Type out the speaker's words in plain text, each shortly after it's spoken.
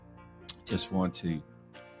Just want to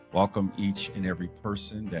welcome each and every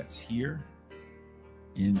person that's here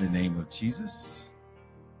in the name of Jesus.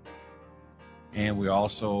 And we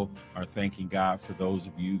also are thanking God for those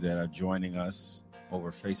of you that are joining us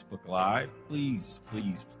over Facebook Live. Please,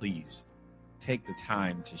 please, please take the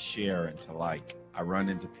time to share and to like. I run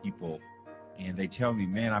into people and they tell me,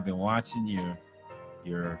 man, I've been watching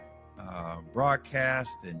your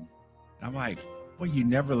broadcast. And I'm like, well, you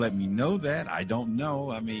never let me know that. I don't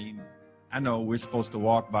know. I mean, I know we're supposed to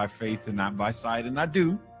walk by faith and not by sight, and I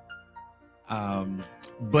do.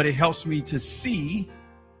 But it helps me to see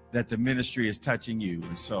that the ministry is touching you.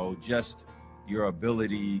 And so just your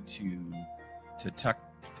ability to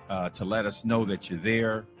let us know that you're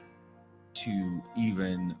there, to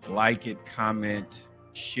even like it, comment,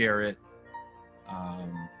 share it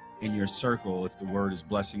in your circle if the word is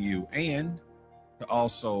blessing you, and to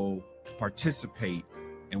also participate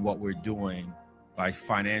in what we're doing by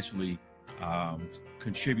financially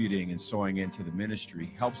contributing and sowing into the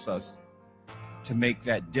ministry helps us to make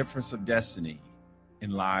that difference of destiny in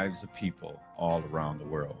lives of people all around the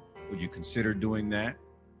world. Would you consider doing that?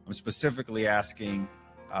 I'm specifically asking,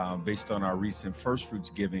 based on our recent first fruits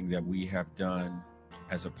giving that we have done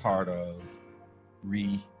as a part of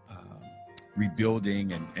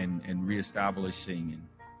rebuilding and reestablishing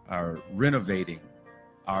and renovating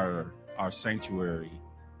our sanctuary.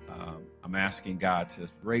 I'm asking God to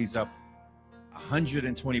raise up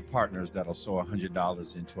 120 partners that'll sow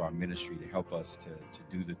 $100 into our ministry to help us to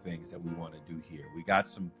do the things that we want to do here. We got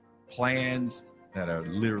some plans that are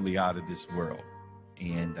literally out of this world.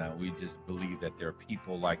 And we just believe that there are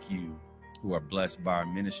people like you who are blessed by our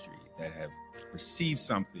ministry that have received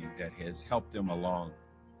something that has helped them along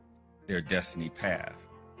their destiny path,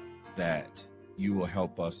 that you will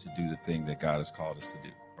help us to do the thing that God has called us to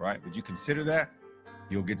do. All right. Would you consider that?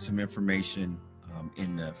 You'll get some information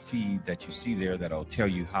in the feed that you see there that'll tell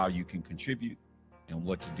you how you can contribute and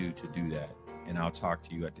what to do that. And I'll talk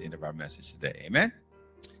to you at the end of our message today. Amen.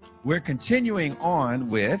 We're continuing on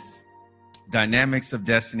with Dynamics of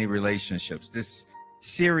Destiny Relationships. This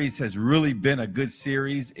series has really been a good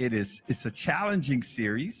series. It's a challenging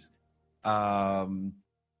series.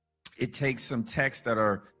 It takes some texts that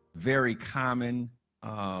are very common.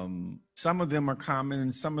 Some of them are common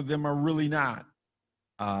and some of them are really not.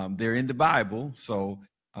 They're in the Bible, so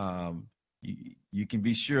you can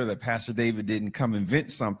be sure that Pastor David didn't come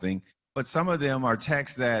invent something, but some of them are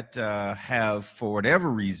texts that have, for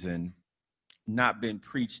whatever reason, not been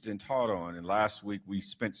preached and taught on. And last week we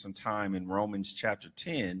spent some time in Romans chapter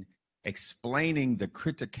 10 explaining the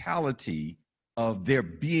criticality of there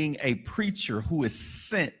being a preacher who is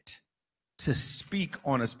sent to speak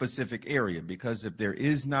on a specific area. Because if there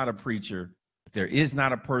is not a preacher, if there is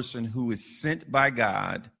not a person who is sent by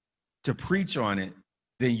God to preach on it,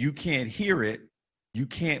 then you can't hear it, you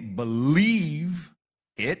can't believe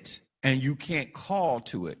it, and you can't call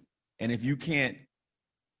to it. And if you can't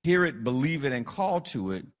hear it, believe it, and call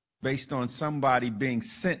to it based on somebody being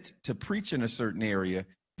sent to preach in a certain area,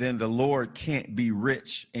 then the Lord can't be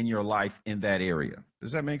rich in your life in that area.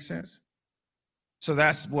 Does that make sense? So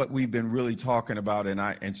that's what we've been really talking about.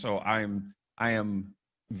 And so I am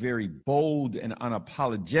very bold and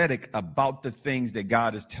unapologetic about the things that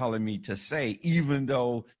God is telling me to say, even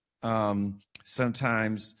though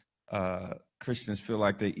sometimes Christians feel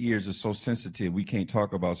like their ears are so sensitive, we can't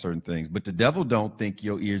talk about certain things. But the devil don't think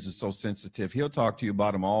your ears are so sensitive. He'll talk to you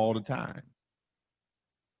about them all the time.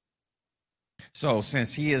 So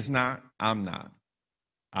since he is not, I'm not.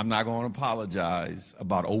 I'm not going to apologize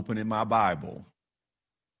about opening my Bible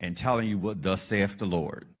and telling you what thus saith the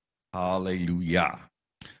Lord. Hallelujah.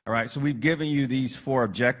 All right, so we've given you these 4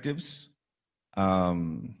 objectives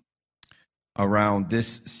around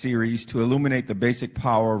this series to illuminate the basic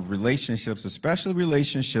power of relationships, especially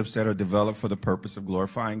relationships that are developed for the purpose of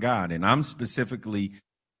glorifying God. And I'm specifically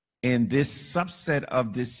in this subset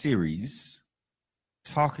of this series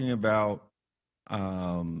talking about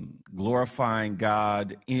glorifying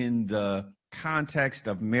God in the context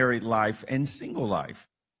of married life and single life.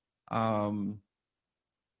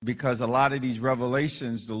 Because a lot of these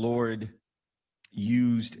revelations the Lord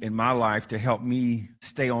used in my life to help me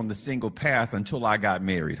stay on the single path until I got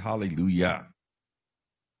married. Hallelujah.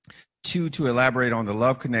 2, to elaborate on the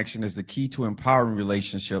love connection is the key to empowering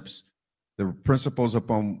relationships, the principles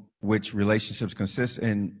upon which relationships consist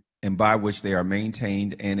and by which they are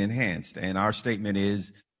maintained and enhanced. And our statement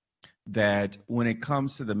is that when it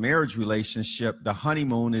comes to the marriage relationship, the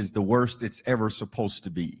honeymoon is the worst it's ever supposed to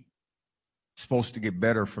be. It's supposed to get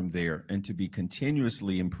better from there and to be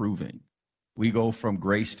continuously improving. We go from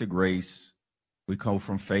grace to grace. We go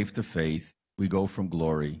from faith to faith. We go from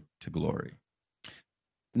glory to glory.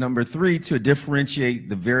 Number 3, to differentiate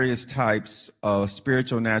the various types of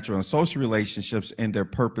spiritual, natural, and social relationships and their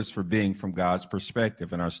purpose for being from God's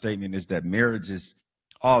perspective. And our statement is that marriage is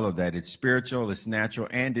all of that. It's spiritual, it's natural,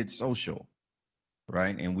 and it's social,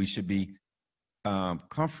 right? And we should be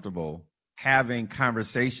comfortable having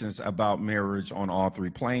conversations about marriage on all 3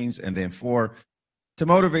 planes. And then 4, to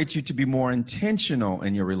motivate you to be more intentional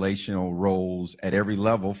in your relational roles at every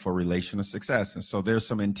level for relational success. And so there's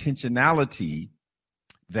some intentionality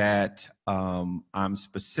that I'm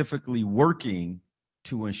specifically working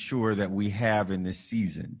to ensure that we have in this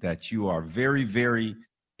season, that you are very, very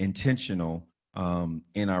intentional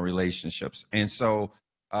in our relationships. And so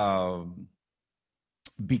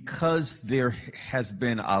because there has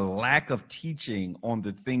been a lack of teaching on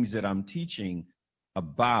the things that I'm teaching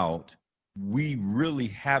about, we really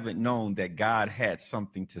haven't known that God had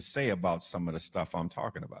something to say about some of the stuff I'm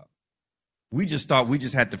talking about. We just thought we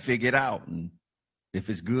just had to figure it out, and if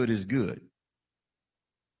it's good, it's good.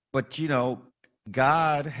 But, you know,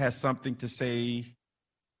 God has something to say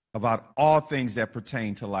about all things that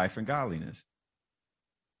pertain to life and godliness.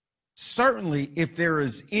 Certainly, if there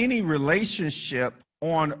is any relationship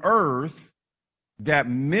on earth that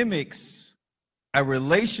mimics a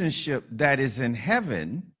relationship that is in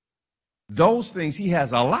heaven, those things he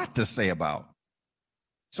has a lot to say about.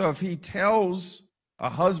 So if he tells a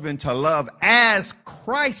husband to love as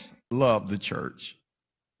Christ loved the church,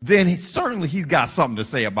 then he's got something to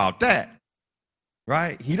say about that,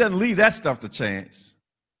 right? He doesn't leave that stuff to chance,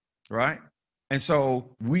 right? And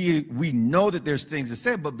so we know that there's things to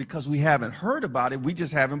say, but because we haven't heard about it, we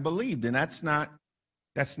just haven't believed, and that's not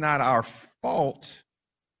our fault.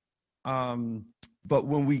 But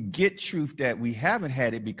when we get truth that we haven't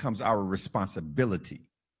had, it becomes our responsibility,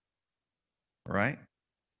 right?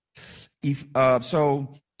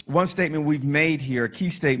 So one statement we've made here, a key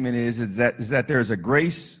statement is that there is a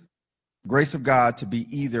grace of God to be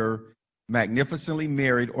either magnificently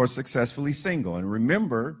married or successfully single. And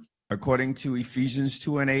remember, according to Ephesians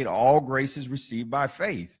 2:8, all grace is received by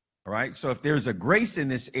faith. All right. So if there's a grace in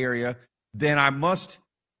this area, then I must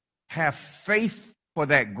have faith for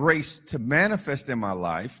that grace to manifest in my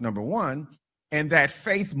life, number one, and that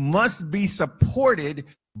faith must be supported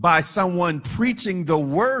by someone preaching the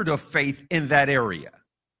word of faith in that area.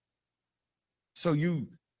 So you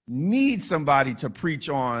need somebody to preach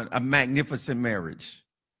on a magnificent marriage.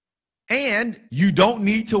 And you don't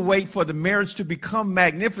need to wait for the marriage to become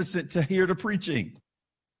magnificent to hear the preaching.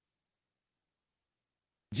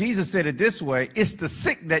 Jesus said it this way: it's the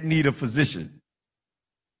sick that need a physician.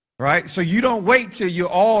 Right? So you don't wait till you're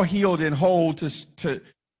all healed and whole to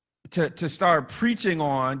start preaching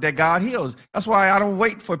on that God heals. That's why I don't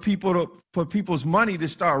wait for people's money to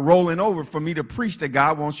start rolling over for me to preach that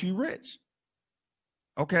God wants you rich.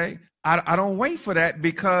 Okay? I don't wait for that,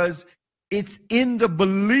 because it's in the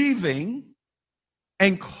believing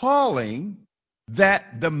and calling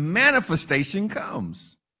that the manifestation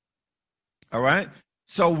comes. All right?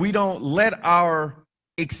 So we don't let our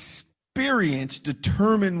experience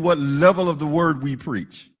determine what level of the word we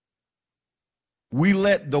preach. We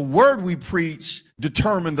let the word we preach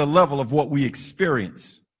determine the level of what we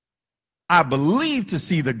experience. I believe to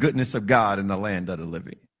see the goodness of God in the land of the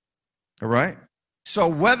living. All right? So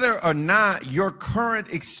whether or not your current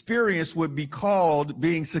experience would be called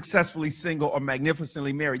being successfully single or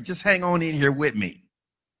magnificently married, just hang on in here with me.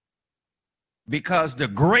 Because the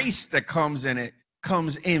grace that comes in it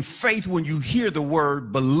comes in faith when you hear the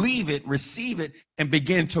word, believe it, receive it, and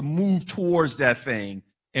begin to move towards that thing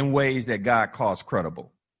in ways that God calls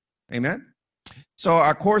credible. Amen? So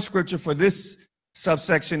our core scripture for this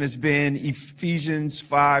subsection has been Ephesians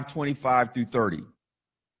 5:25 through 30.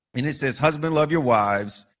 And it says, "Husband, love your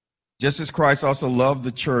wives, just as Christ also loved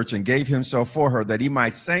the church and gave himself for her, that he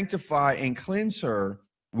might sanctify and cleanse her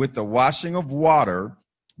with the washing of water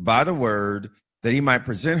by the word, that he might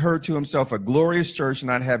present her to himself a glorious church,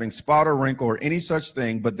 not having spot or wrinkle or any such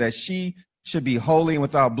thing, but that she should be holy and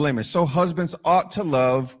without blemish. So husbands ought to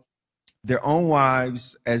love their own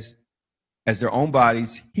wives as their own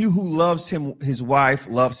bodies. He who loves his wife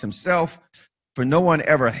loves himself. For no one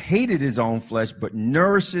ever hated his own flesh, but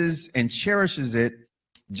nourishes and cherishes it,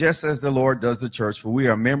 just as the Lord does the church. For we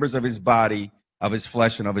are members of his body, of his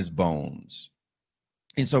flesh, and of his bones."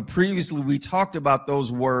 And so previously we talked about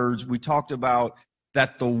those words. We talked about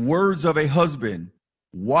that the words of a husband: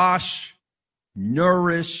 wash,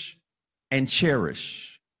 nourish, and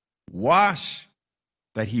cherish. Wash,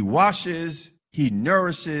 that he washes, he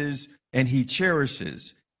nourishes, and he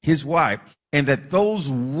cherishes his wife. And that those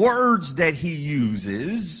words that he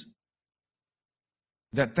uses,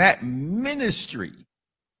 that ministry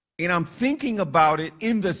and I'm thinking about it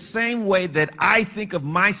in the same way that I think of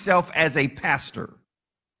myself as a pastor.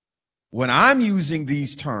 When I'm using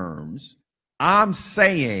these terms, I'm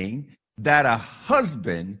saying that a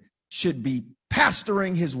husband should be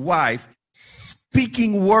pastoring his wife,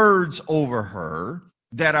 speaking words over her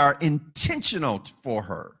that are intentional for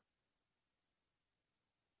her.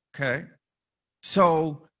 Okay?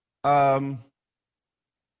 So, I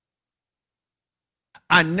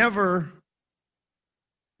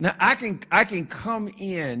can come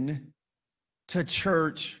in to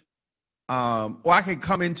church, or I can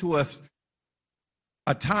come into a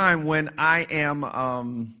time when I am,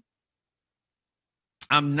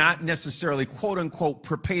 I'm not necessarily quote unquote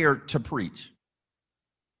prepared to preach,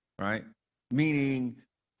 right? Meaning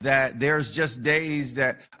that there's just days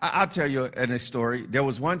that I'll tell you a story. There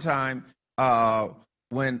was one time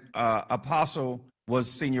when Apostle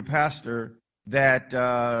was senior pastor that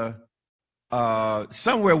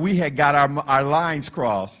somewhere we had got our lines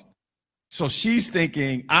crossed. So she's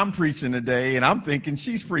thinking I'm preaching today, and I'm thinking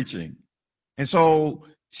she's preaching. And so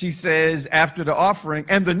she says after the offering,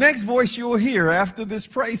 and the next voice you'll hear after this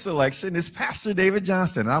praise selection is Pastor David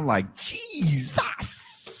Johnson. And I'm like,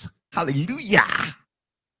 Jesus, hallelujah.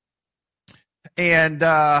 And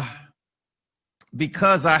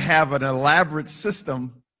because I have an elaborate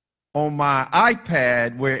system on my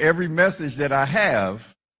iPad where every message that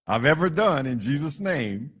I've ever done in Jesus'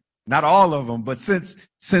 name, not all of them, but since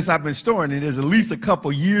I've been storing it, there's at least a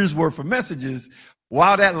couple years worth of messages.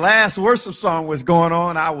 While that last worship song was going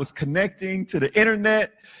on, I was connecting to the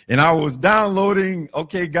internet and I was downloading,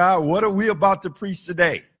 okay, God, what are we about to preach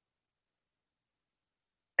today?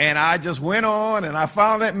 And I just went on and I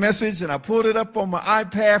found that message and I pulled it up on my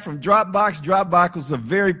iPad from Dropbox. Dropbox was a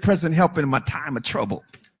very present help in my time of trouble.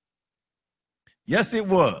 Yes, it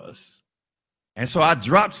was. And so I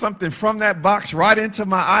dropped something from that box right into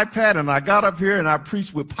my iPad, and I got up here and I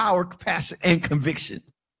preached with power, passion, and conviction.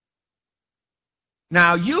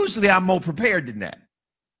 Now, usually I'm more prepared than that.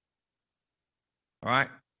 All right.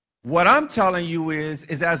 What I'm telling you is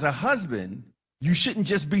as a husband, you shouldn't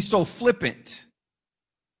just be so flippant,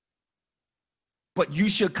 but you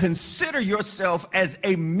should consider yourself as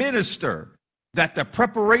a minister, that the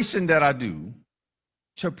preparation that I do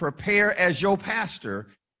to prepare as your pastor,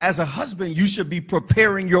 as a husband, you should be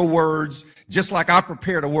preparing your words just like I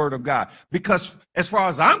prepare the word of God. Because as far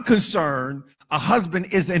as I'm concerned, a husband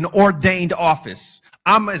is an ordained office.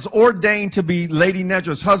 I'm as ordained to be Lady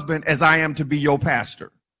Nedra's husband as I am to be your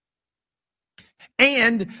pastor.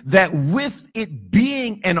 And that with it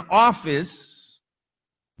being an office,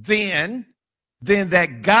 then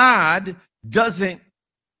that God doesn't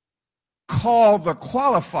call the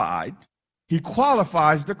qualified, he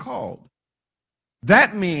qualifies the called.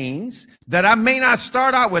 That means that I may not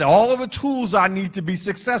start out with all of the tools I need to be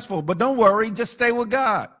successful, but don't worry, just stay with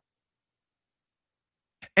God.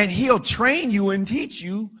 And he'll train you and teach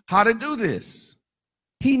you how to do this.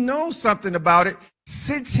 He knows something about it.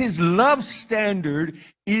 Since his love standard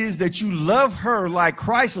is that you love her like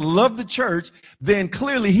Christ loved the church, then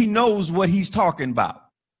clearly he knows what he's talking about.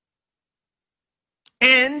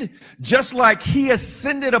 And just like he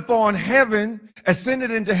ascended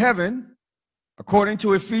into heaven, according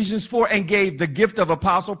to Ephesians 4, and gave the gift of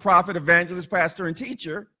apostle, prophet, evangelist, pastor, and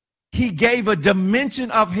teacher, he gave a dimension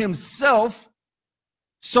of himself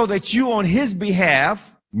so that you on his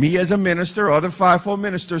behalf, me as a minister, other fivefold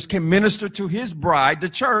ministers, can minister to his bride, the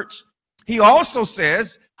church. He also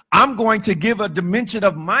says, I'm going to give a dimension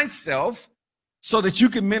of myself so that you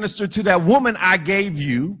can minister to that woman I gave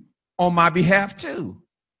you on my behalf too.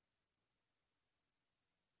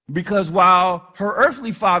 Because while her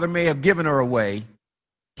earthly father may have given her away,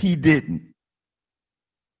 he didn't.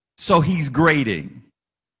 So he's grading.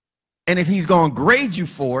 And if he's going to grade you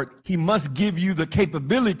for it, he must give you the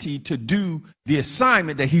capability to do the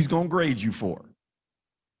assignment that he's going to grade you for.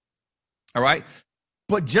 All right?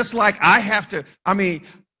 But just like I have to,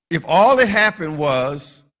 if all that happened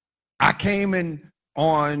was I came in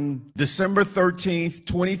on December 13th,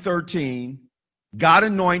 2013, got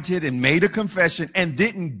anointed and made a confession and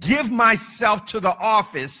didn't give myself to the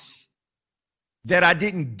office, that I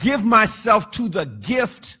didn't give myself to the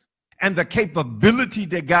gift and the capability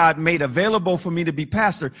that God made available for me to be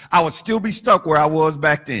pastor, I would still be stuck where I was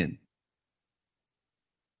back then.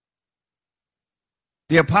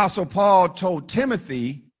 The Apostle Paul told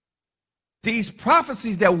Timothy, these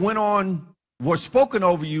prophecies that were spoken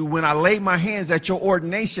over you when I laid my hands at your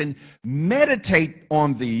ordination, meditate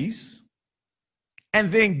on these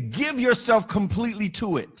and then give yourself completely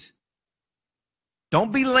to it.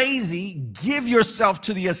 Don't be lazy. Give yourself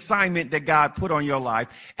to the assignment that God put on your life,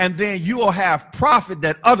 and then you will have profit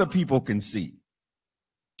that other people can see.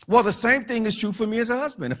 Well, the same thing is true for me as a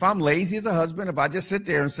husband. If I'm lazy as a husband, if I just sit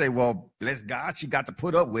there and say, well, bless God, she got to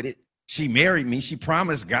put up with it. She married me. She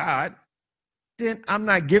promised God. Then I'm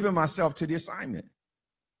not giving myself to the assignment.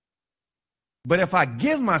 But if I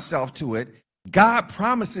give myself to it, God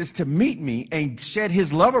promises to meet me and shed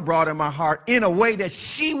his love abroad in my heart in a way that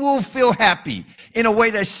she will feel happy. In a way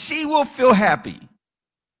that she will feel happy.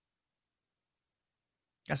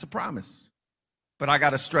 That's a promise. But I got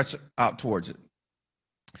to stretch out towards it.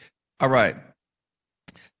 All right.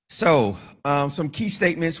 So some key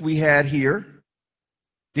statements we had here.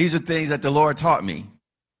 These are things that the Lord taught me,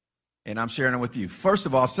 and I'm sharing them with you. First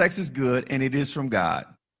of all, sex is good, and it is from God.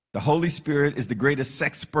 The Holy Spirit is the greatest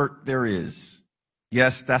sexpert there is.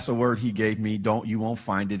 Yes, that's a word he gave me. You won't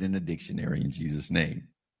find it in the dictionary in Jesus' name.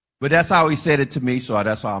 But that's how he said it to me, so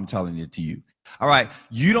that's why I'm telling it to you. All right.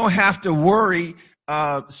 You don't have to worry.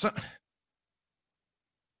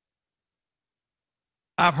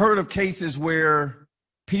 I've heard of cases where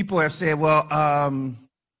people have said, well,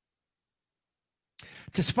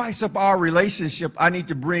 to spice up our relationship, I need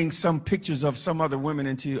to bring some pictures of some other women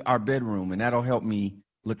into our bedroom, and that'll help me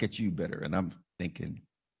look at you better. And I'm thinking,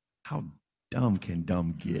 how dumb can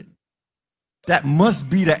dumb get? That must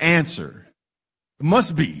be the answer. It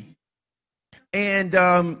must be. And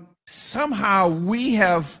somehow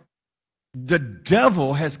the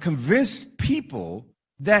devil has convinced people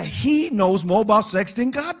that he knows more about sex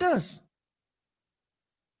than God does.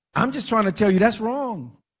 I'm just trying to tell you that's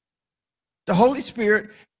wrong. The Holy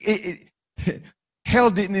Spirit,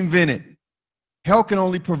 hell didn't invent it. Hell can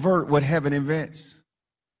only pervert what heaven invents.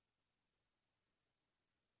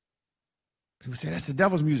 People say that's the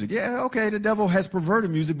devil's music. Yeah, okay, the devil has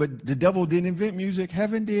perverted music, but the devil didn't invent music.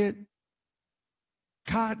 Heaven did.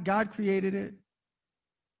 God created it.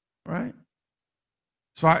 Right?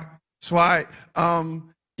 So I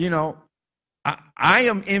am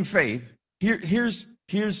in faith. Here's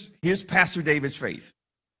Pastor David's faith,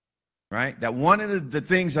 right? That one of the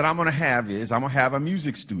things that I'm going to have is I'm going to have a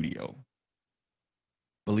music studio.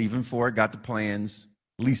 Believing for it, got the plans,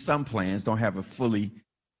 at least some plans, don't have it fully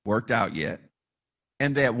worked out yet.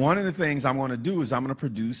 And that one of the things I'm going to do is I'm going to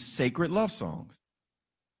produce sacred love songs.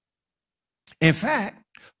 In fact,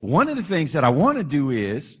 one of the things that I want to do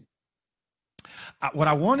is, I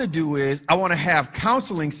want to have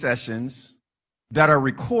counseling sessions that are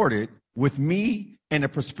recorded with me and the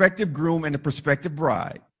prospective groom and the prospective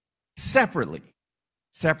bride separately.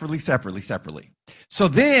 So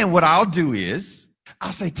then what I'll do is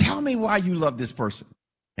I'll say, tell me why you love this person.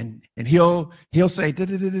 And he'll say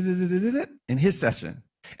in his session.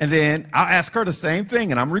 And then I'll ask her the same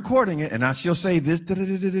thing, and I'm recording it, and she'll say this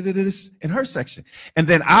in her section. And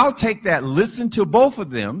then I'll take that, listen to both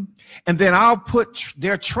of them, and then I'll put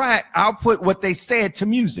their track, I'll put what they said to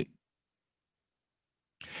music.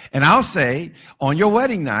 And I'll say, on your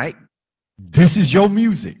wedding night, this is your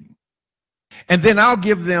music. And then I'll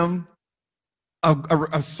give them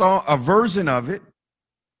a song, a version of it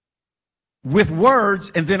with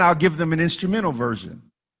words, and then I'll give them an instrumental version.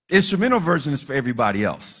 Instrumental version is for everybody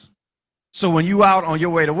else. So when you out on your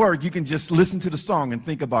way to work, you can just listen to the song and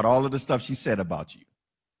think about all of the stuff she said about you.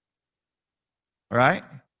 All right?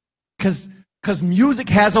 Because music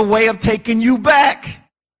has a way of taking you back.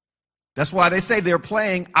 That's why they say they're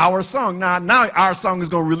playing our song. Now our song is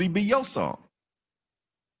going to really be your song.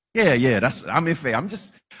 Yeah, I'm in faith. I'm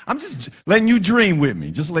just letting you dream with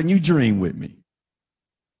me. Just letting you dream with me.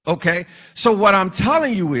 Okay, so what I'm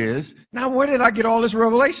telling you is, now where did I get all this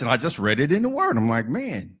revelation? I just read it in the Word. I'm like,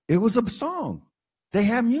 man, it was a song. They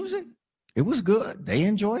had music. It was good. They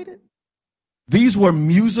enjoyed it. These were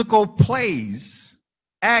musical plays,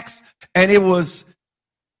 acts, and it was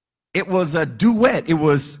a duet. It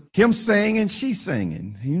was him singing, she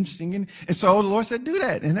singing, him singing. And so the Lord said, do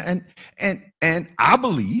that. And I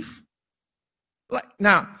believe, like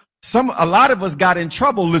now, a lot of us got in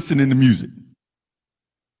trouble listening to music.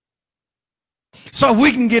 So if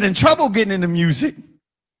we can get in trouble getting into music,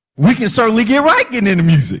 we can certainly get right getting into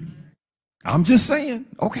music. I'm just saying.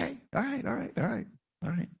 Okay. All right.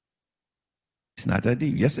 It's not that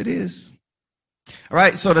deep. Yes, it is. All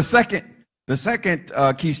right. So the second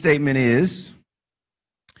key statement is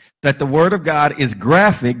that the Word of God is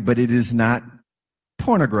graphic, but it is not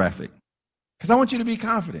pornographic. Because I want you to be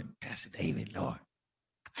confident. Pastor David, Lord,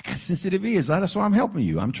 I got sensitive ears. That's why I'm helping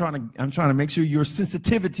you. I'm trying to make sure your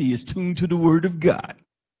sensitivity is tuned to the Word of God.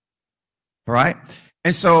 All right?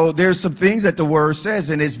 And so there's some things that the Word says,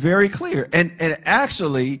 and it's very clear. And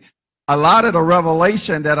actually, a lot of the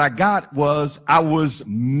revelation that I got was I was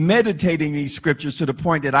meditating these scriptures to the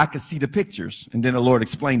point that I could see the pictures, and then the Lord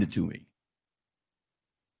explained it to me.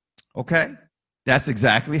 Okay? That's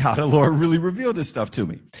exactly how the Lord really revealed this stuff to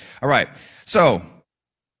me. All right. So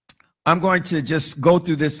I'm going to just go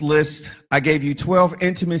through this list. I gave you 12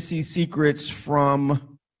 intimacy secrets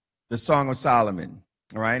from the Song of Solomon.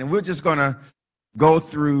 All right. And we're just going to go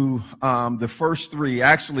through the first three.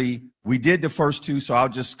 Actually, we did the first two, so I'll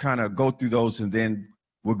just kind of go through those and then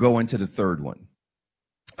we'll go into the third one.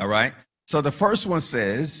 All right. So the first one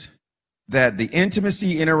says that the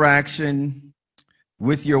intimacy interaction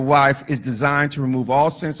with your wife is designed to remove all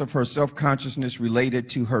sense of her self-consciousness related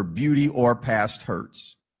to her beauty or past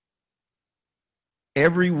hurts.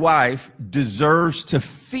 Every wife deserves to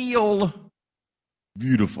feel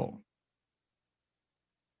beautiful.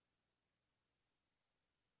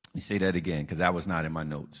 Let me say that again, because that was not in my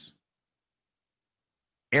notes.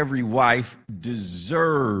 Every wife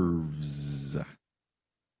deserves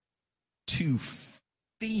to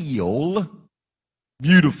feel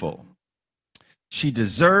beautiful. She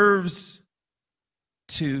deserves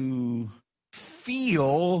to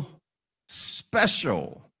feel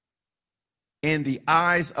special in the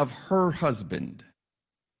eyes of her husband.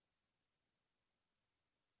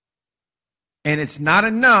 And it's not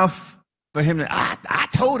enough for him to, I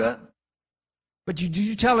told her, but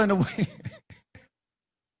you tell her in a way.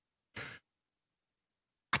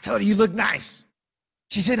 I told her you look nice.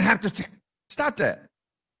 She shouldn't have to stop that.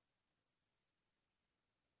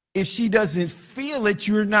 If she doesn't feel it,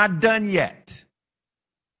 you're not done yet.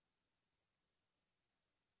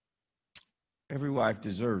 Every wife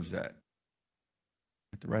deserves that.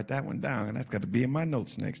 I have to write that one down, and that's got to be in my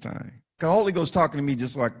notes next time. The Holy Ghost talking to me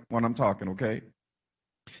just like when I'm talking, okay?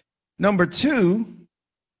 Number two,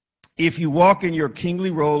 if you walk in your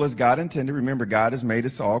kingly role as God intended, remember God has made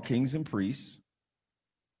us all kings and priests,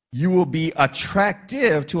 you will be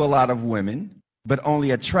attractive to a lot of women, but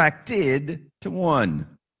only attracted to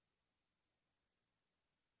one.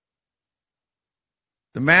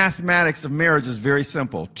 The mathematics of marriage is very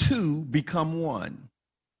simple. Two become one.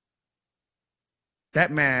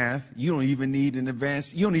 That math, you don't even need an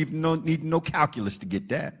advanced, you don't even need no calculus to get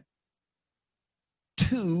that.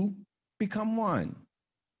 Two become one.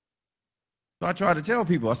 So I try to tell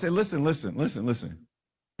people, I say, listen.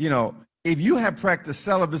 You know, if you have practiced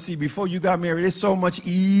celibacy before you got married, it's so much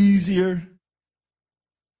easier.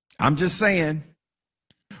 I'm just saying.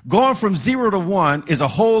 Going from 0 to 1 is a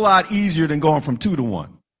whole lot easier than going from 2 to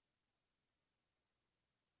 1.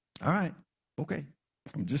 All right. Okay.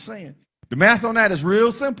 I'm just saying. The math on that is real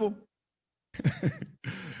simple.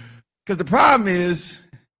 Because the problem is,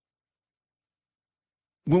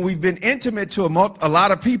 when we've been intimate to a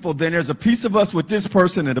lot of people, then there's a piece of us with this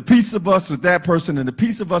person and a piece of us with that person and a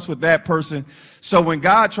piece of us with that person. So when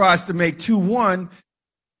God tries to make 2 1,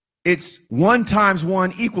 it's 1 times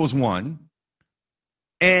 1 equals 1.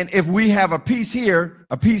 And if we have a piece here,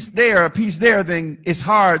 a piece there, then it's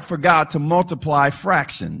hard for God to multiply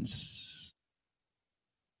fractions.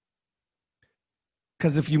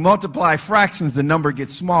 Because if you multiply fractions, the number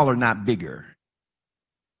gets smaller, not bigger.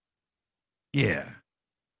 Yeah.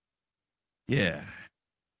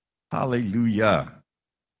 Hallelujah.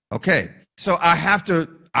 Okay. So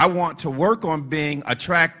I want to work on being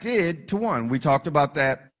attracted to one. We talked about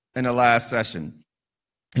that in the last session.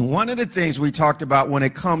 And one of the things we talked about when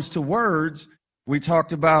it comes to words, we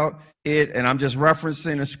talked about it, and I'm just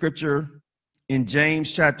referencing a scripture in James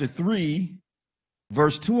chapter 3,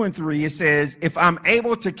 verse 2 and 3. It says, if I'm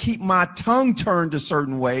able to keep my tongue turned a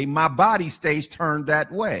certain way, my body stays turned that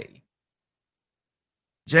way.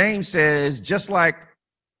 James says, just like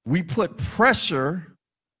we put pressure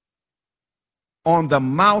on the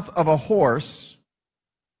mouth of a horse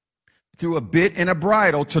through a bit and a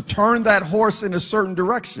bridle to turn that horse in a certain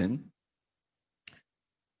direction,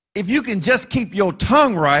 if you can just keep your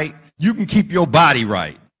tongue right, you can keep your body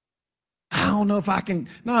right. I don't know if I can.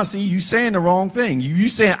 No, see, you saying the wrong thing. You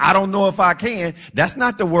saying, I don't know if I can. That's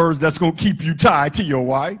not the words that's going to keep you tied to your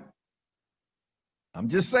wife. I'm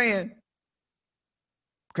just saying.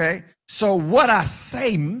 Okay? So what I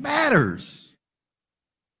say matters.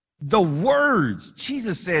 The words,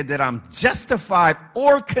 Jesus said that I'm justified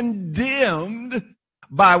or condemned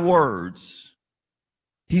by words.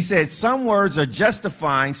 He said some words are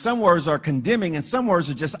justifying, some words are condemning, and some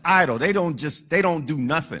words are just idle. They don't do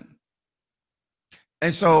nothing.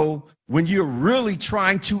 And so when you're really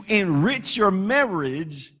trying to enrich your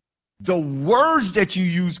marriage, the words that you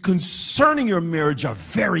use concerning your marriage are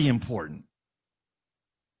very important.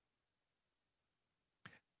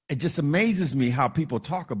 It just amazes me how people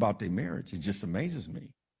talk about their marriage. It just amazes me.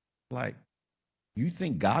 Like, you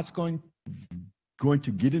think God's going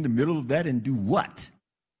to get in the middle of that and do what?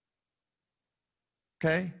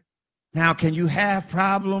 Okay. Now, can you have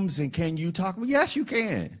problems and can you talk? Well, yes, you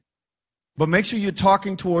can. But make sure you're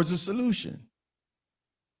talking towards a solution.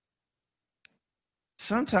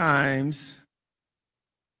 Sometimes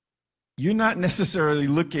you're not necessarily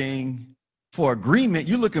looking for agreement.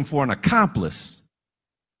 You're looking for an accomplice.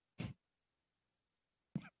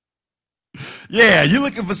 Yeah, you're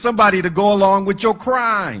looking for somebody to go along with your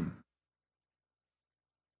crime.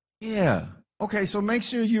 Yeah. Okay, so make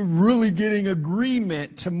sure you're really getting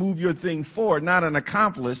agreement to move your thing forward, not an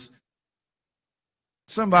accomplice,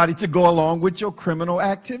 somebody to go along with your criminal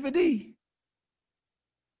activity.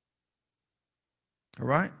 All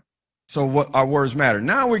right? So what our words matter.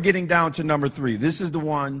 Now we're getting down to number 3. This is the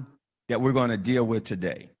one that we're going to deal with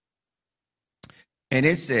today. And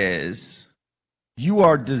it says, you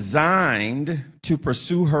are designed to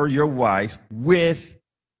pursue her, your wife, with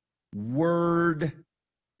word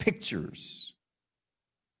pictures,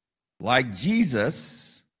 like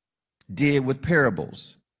Jesus did with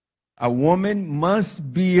parables. A woman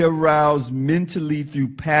must be aroused mentally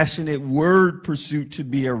through passionate word pursuit to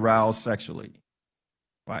be aroused sexually.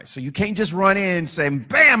 Right, so you can't just run in and say,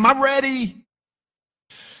 bam, I'm ready.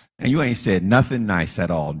 And you ain't said nothing nice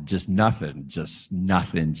at all. Just nothing, just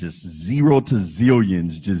 0 to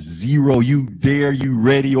zillions, just zero. You there, you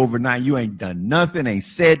ready overnight. You ain't done nothing, ain't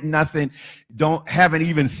said nothing. Haven't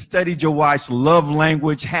even studied your wife's love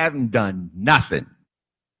language, haven't done nothing.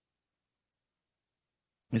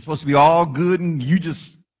 It's supposed to be all good and you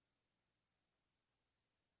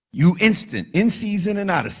instant, in season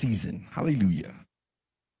and out of season. Hallelujah.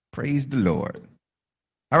 Praise the Lord.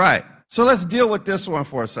 All right. So let's deal with this one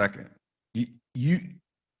for a second.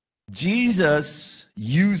 Jesus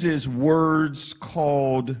uses words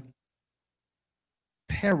called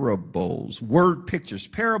parables, word pictures.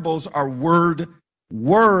 Parables are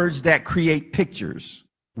words that create pictures,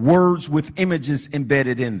 words with images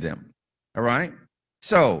embedded in them. All right?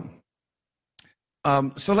 So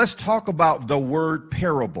let's talk about the word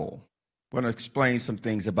parable. I'm going to explain some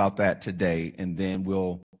things about that today, and then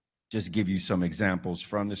we'll just give you some examples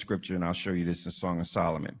from the scripture, and I'll show you this in Song of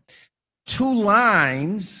Solomon. 2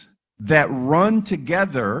 lines that run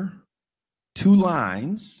together, 2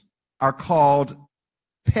 lines, are called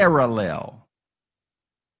parallel.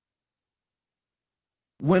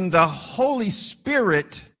 When the Holy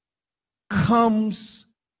Spirit comes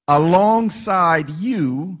alongside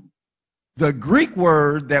you, the Greek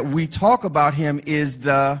word that we talk about him is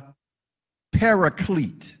the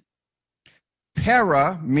paraclete.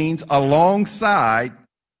 Para means alongside.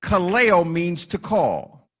 Kaleo means to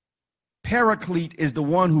call. Paraclete is the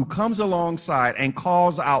one who comes alongside and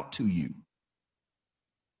calls out to you.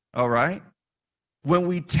 All right? When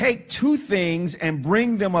we take 2 things and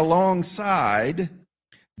bring them alongside,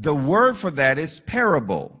 the word for that is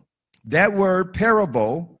parable. That word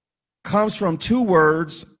parable comes from 2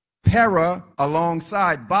 words, para,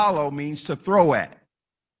 alongside, balo means to throw at.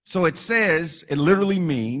 So it literally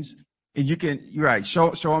means, and you're right,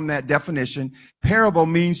 show them that definition. Parable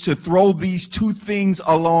means to throw these 2 things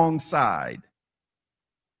alongside.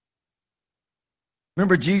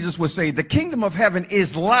 Remember, Jesus would say, the kingdom of heaven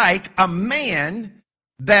is like a man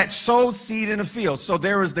that sowed seed in a field. So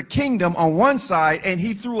there is the kingdom on one side, and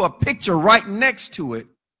he threw a picture right next to it.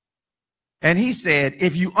 And he said,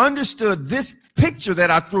 if you understood this picture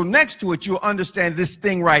that I threw next to it, you'll understand this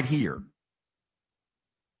thing right here.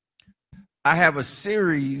 I have a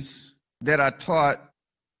series that I taught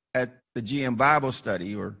at the GM Bible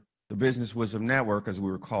Study, or the Business Wisdom Network, as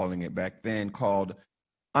we were calling it back then, called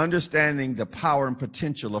Understanding the Power and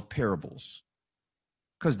Potential of Parables.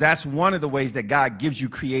 Because that's one of the ways that God gives you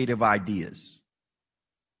creative ideas.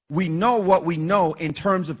 We know what we know in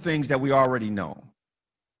terms of things that we already know.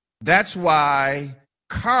 That's why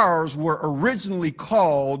cars were originally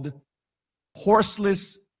called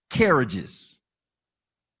horseless carriages.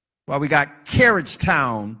 Why we got Carriage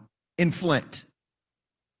Town in Flint,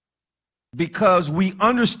 because we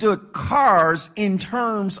understood cars in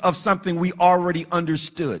terms of something we already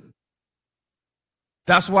understood.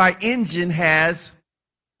 That's why engine has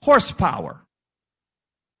horsepower,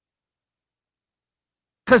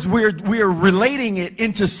 because we're relating it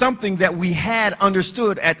into something that we had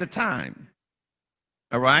understood at the time.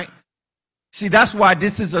 All right? See, that's why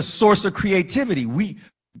this is a source of creativity.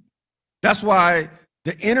 That's why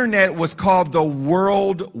the internet was called the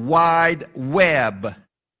World Wide Web,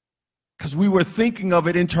 because we were thinking of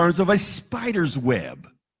it in terms of a spider's web.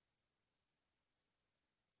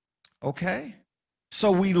 Okay?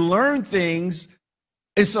 So we learn things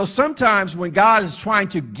And so sometimes when God is trying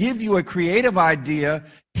to give you a creative idea,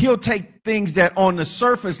 he'll take things that on the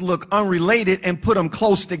surface look unrelated and put them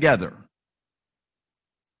close together.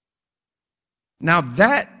 Now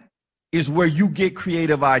that is where you get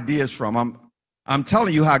creative ideas from. I'm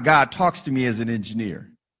telling you how God talks to me as an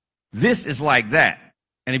engineer. This is like that.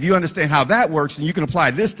 And if you understand how that works, then you can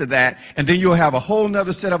apply this to that, and then you'll have a whole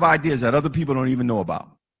nother set of ideas that other people don't even know about.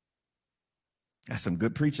 That's some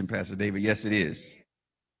good preaching, Pastor David. Yes, it is.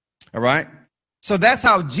 All right. So that's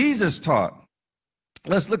how Jesus taught.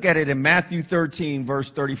 Let's look at it in Matthew 13,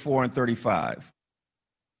 verse 34 and 35.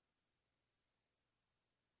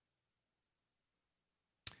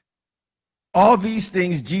 All these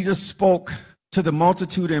things Jesus spoke to the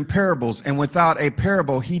multitude in parables, and without a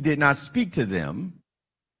parable he did not speak to them,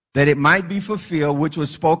 that it might be fulfilled, which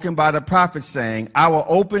was spoken by the prophet, saying, I will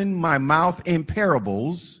open my mouth in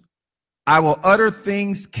parables. I will utter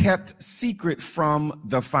things kept secret from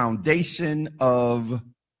the foundation of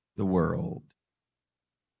the world.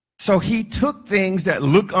 So he took things that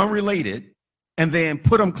look unrelated and then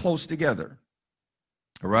put them close together.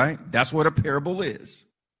 All right. That's what a parable is.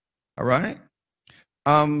 All right.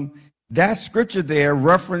 That scripture there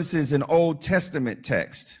references an Old Testament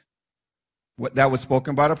text that was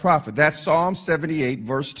spoken by the prophet. That's Psalm 78,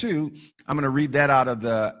 verse 2. I'm going to read that out of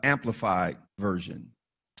the Amplified version.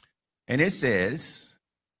 And it says,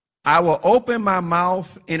 I will open my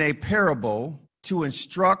mouth in a parable to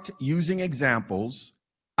instruct using examples.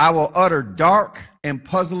 I will utter dark and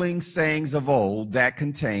puzzling sayings of old that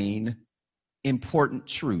contain important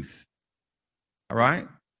truth. All right.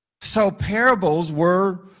 So parables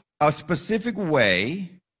were a specific way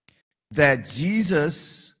that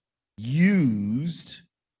Jesus used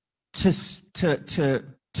to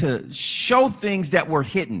show things that were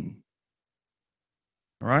hidden.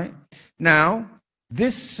 All right. Now,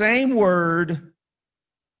 this same word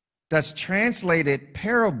that's translated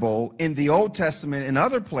parable in the Old Testament and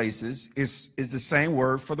other places is the same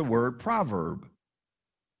word for the word proverb.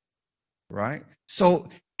 Right? So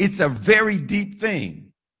it's a very deep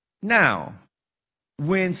thing. Now,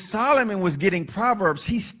 when Solomon was getting Proverbs,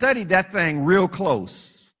 he studied that thing real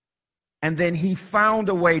close. And then he found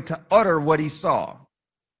a way to utter what he saw.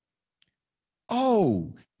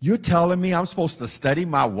 Oh, you're telling me I'm supposed to study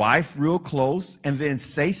my wife real close and then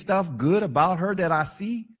say stuff good about her that I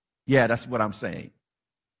see? Yeah, that's what I'm saying.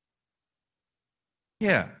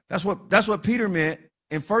 Yeah, that's what Peter meant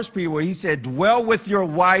in 1 Peter, where he said, dwell with your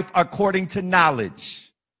wife according to knowledge.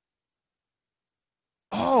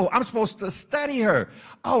 Oh, I'm supposed to study her.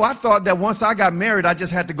 Oh, I thought that once I got married, I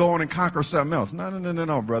just had to go on and conquer something else.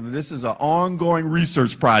 No, brother. This is an ongoing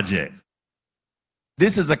research project.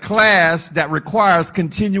 This is a class that requires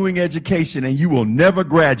continuing education, and you will never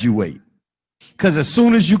graduate. Because as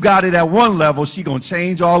soon as you got it at one level, she's going to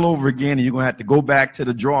change all over again, and you're going to have to go back to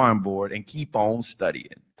the drawing board and keep on studying.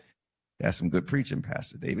 That's some good preaching,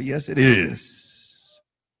 Pastor David. Yes, it is.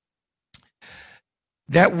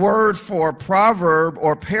 That word for proverb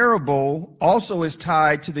or parable also is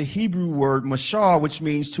tied to the Hebrew word mashal, which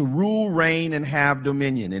means to rule, reign, and have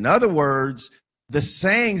dominion. In other words, the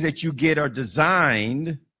sayings that you get are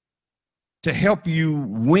designed to help you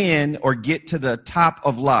win or get to the top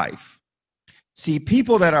of life. See,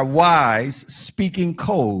 people that are wise speak in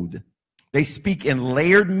code. They speak in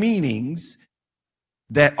layered meanings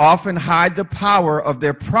that often hide the power of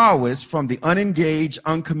their prowess from the unengaged,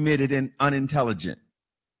 uncommitted, and unintelligent.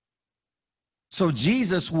 So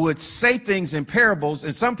Jesus would say things in parables,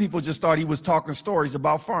 and some people just thought he was talking stories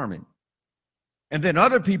about farming. And then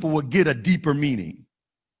other people would get a deeper meaning.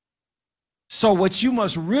 So what you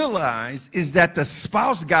must realize is that the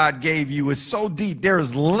spouse God gave you is so deep.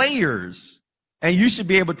 There's layers, and you should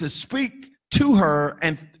be able to speak to her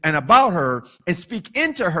and about her and speak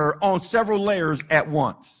into her on several layers at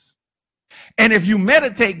once. And if you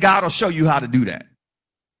meditate, God will show you how to do that.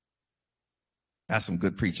 That's some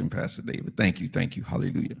good preaching, Pastor David. Thank you.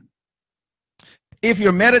 Hallelujah. If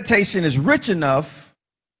your meditation is rich enough,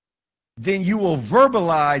 then you will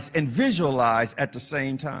verbalize and visualize at the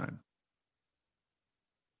same time.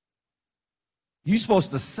 You're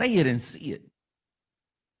supposed to say it and see it.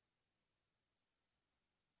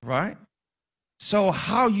 Right? So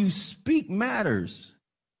how you speak matters.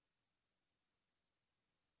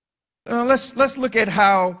 Let's look at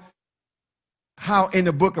how in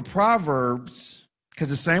the book of Proverbs, because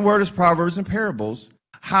the same word as Proverbs and parables,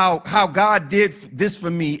 how God did this for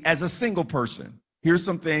me as a single person. Here's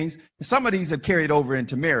some things. Some of these have carried over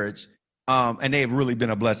into marriage, and they have really been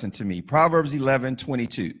a blessing to me. Proverbs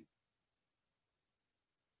 11:22.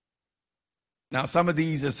 Now, some of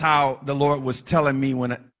these is how the Lord was telling me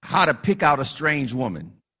how to pick out a strange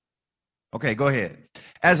woman. Okay, go ahead.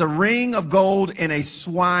 As a ring of gold in a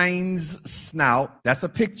swine's snout, that's a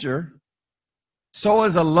picture. So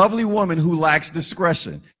is a lovely woman who lacks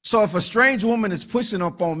discretion. So if a strange woman is pushing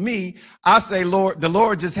up on me, I say, Lord, the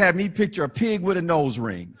Lord just had me picture a pig with a nose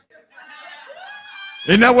ring.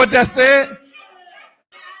 Isn't that what that said?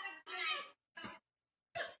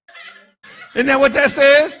 Isn't that what that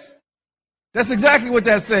says? That's exactly what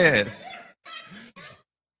that says.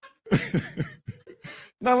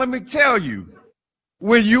 Now, let me tell you,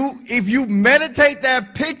 if you meditate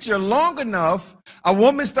that picture long enough, a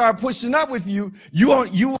woman start pushing up with you, you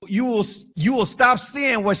will stop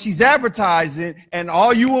seeing what she's advertising, and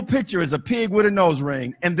all you will picture is a pig with a nose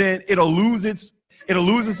ring, and then it'll lose its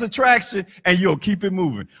attraction, and you'll keep it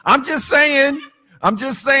moving. I'm just saying,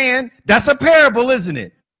 that's a parable, isn't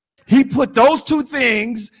it? He put those two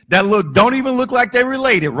things that don't even look like they're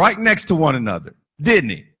related right next to one another,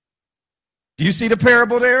 didn't he? Do you see the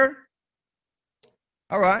parable there?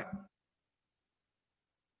 All right.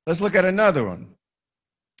 Let's look at another one.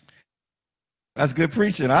 That's good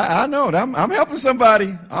preaching. I know. I'm helping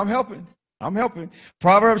somebody. I'm helping.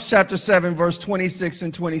 Proverbs chapter 7, verse 26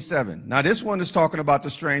 and 27. Now, this one is talking about the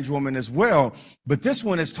strange woman as well, but this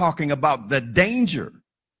one is talking about the danger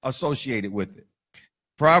associated with it.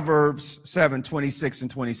 Proverbs 7, 26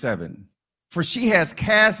 and 27. For she has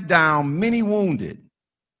cast down many wounded,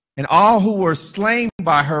 and all who were slain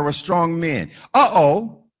by her were strong men.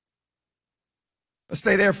 Uh-oh. Let's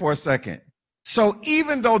stay there for a second. So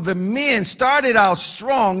even though the men started out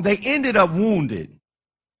strong, they ended up wounded.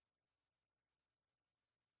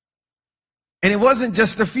 And it wasn't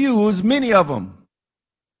just a few, it was many of them.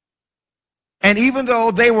 And even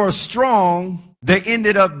though they were strong, they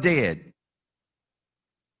ended up dead.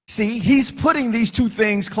 See, he's putting these two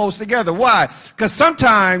things close together. Why? Because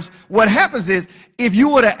sometimes what happens is, if you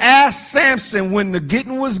would have asked Samson when the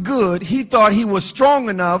getting was good, he thought he was strong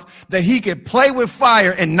enough that he could play with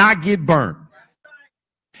fire and not get burnt.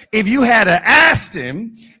 If you had asked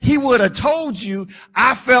him, he would have told you,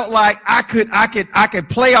 I felt like I could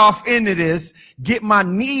play off into this, get my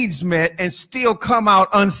needs met, and still come out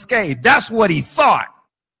unscathed. That's what he thought.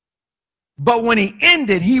 But when he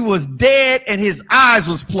ended, he was dead and his eyes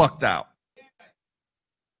was plucked out.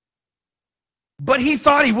 But he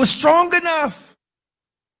thought he was strong enough.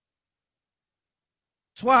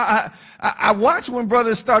 That's why I watch when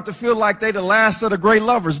brothers start to feel like they the last of the great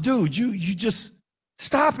lovers. Dude, you just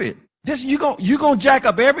stop it. You're gonna jack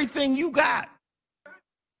up everything you got.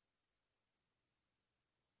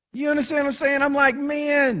 You understand what I'm saying? I'm like,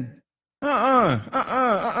 man.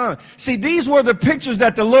 See, these were the pictures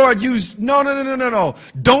that the Lord used. No.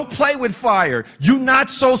 Don't play with fire. You're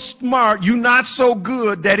not so smart. You're not so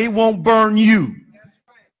good that it won't burn you.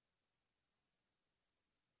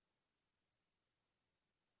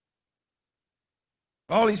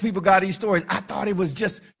 All these people got these stories. I thought it was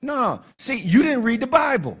just, no. See, you didn't read the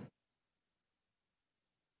Bible.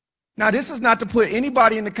 Now, this is not to put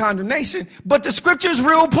anybody in the condemnation, but the scripture is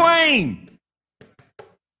real plain.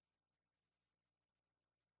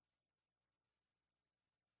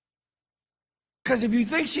 Because if you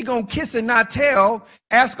think she's going to kiss and not tell,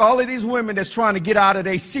 ask all of these women that's trying to get out of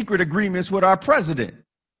their secret agreements with our president.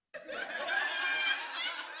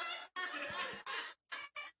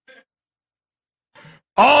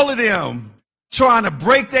 All of them trying to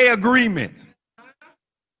break their agreement.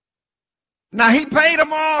 Now, he paid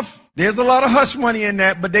them off. There's a lot of hush money in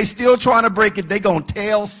that, but they still trying to break it. They going to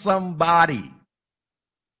tell somebody.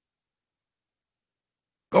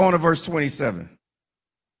 Go on to verse 27.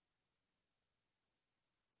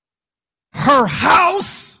 Her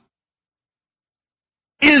house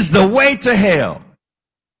is the way to hell,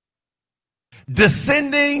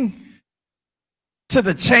 descending to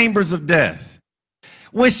the chambers of death.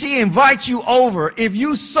 When she invites you over, if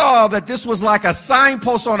you saw that this was like a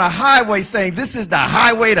signpost on a highway saying this is the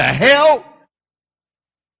highway to hell,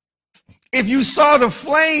 if you saw the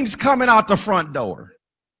flames coming out the front door,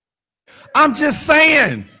 I'm just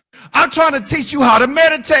saying, I'm trying to teach you how to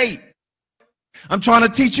meditate.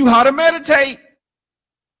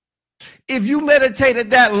 If you meditated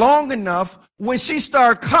that long enough, when she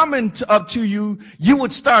started coming up to you, you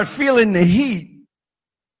would start feeling the heat.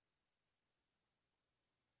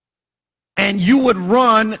 And you would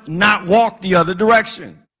run, not walk the other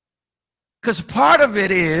direction. Because part of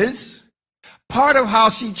how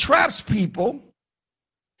she traps people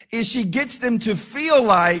is she gets them to feel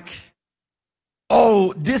like,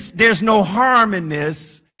 oh, there's no harm in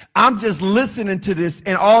this. I'm just listening to this,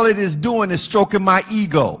 and all it is doing is stroking my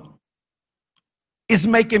ego. It's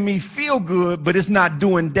making me feel good, but it's not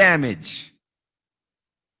doing damage.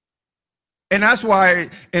 And that's why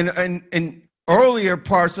in earlier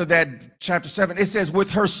parts of that chapter 7, it says, with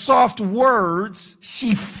her soft words,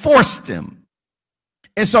 she forced him.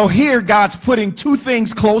 And so here God's putting two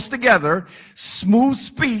things close together, smooth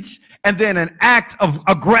speech, and then an act of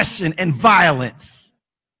aggression and violence.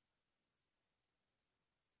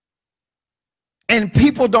 And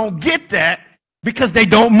people don't get that because they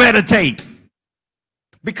don't meditate,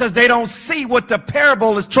 because they don't see what the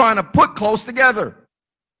parable is trying to put close together.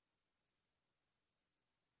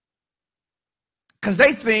 Because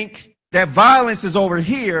they think that violence is over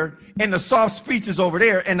here and the soft speech is over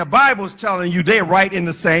there, and the Bible is telling you they're right in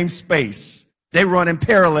the same space. They run in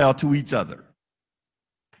parallel to each other.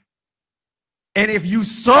 And if you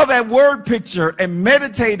saw that word picture and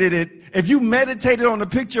meditated it, if you meditated on the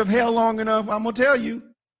picture of hell long enough, I'm going to tell you,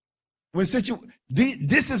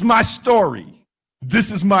 this is my story.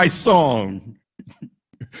 This is my song.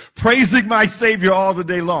 Praising my Savior all the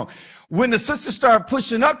day long. When the sister started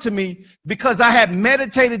pushing up to me, because I had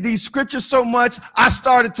meditated these scriptures so much, I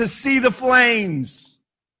started to see the flames.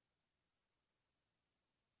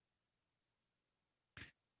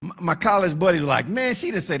 My college buddy was like, man,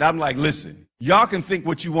 she didn't say that. I'm like, listen, y'all can think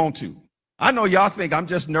what you want to. I know y'all think I'm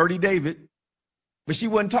just nerdy David, but she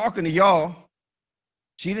wasn't talking to y'all.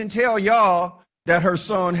 She didn't tell y'all that her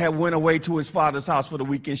son had went away to his father's house for the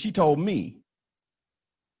weekend. She told me.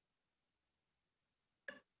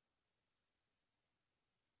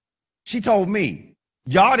 She told me.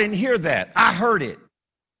 Y'all didn't hear that. I heard it.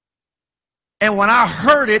 And when I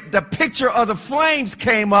heard it, the picture of the flames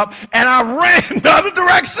came up and I ran the other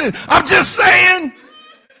direction. I'm just saying,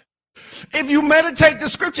 if you meditate the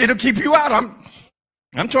scripture, it'll keep you out.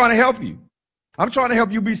 I'm trying to help you. I'm trying to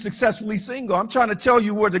help you be successfully single. I'm trying to tell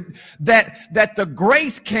you where that the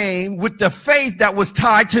grace came with the faith that was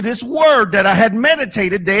tied to this word that I had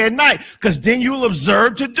meditated day and night. Because then you'll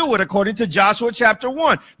observe to do it according to Joshua chapter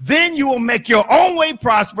 1. Then you will make your own way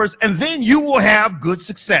prosperous, and then you will have good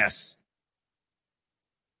success.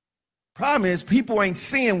 Problem is, people ain't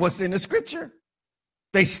seeing what's in the scripture.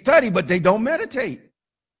 They study, but they don't meditate.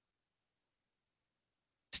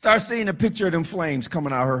 Start seeing a picture of them flames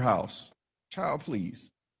coming out of her house. Child,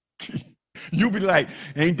 please. You'll be like,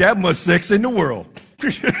 ain't that much sex in the world.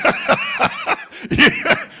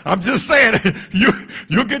 Yeah, I'm just saying,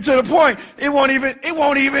 you'll get to the point. It won't even,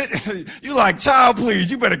 you're like, child,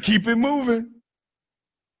 please, you better keep it moving.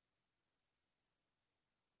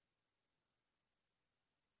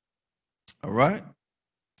 All right.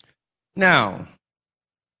 Now,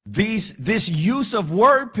 this use of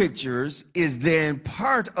word pictures is then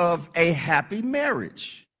part of a happy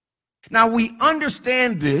marriage. Now, we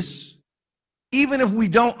understand this, even if we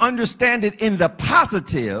don't understand it in the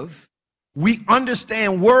positive, we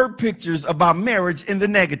understand word pictures about marriage in the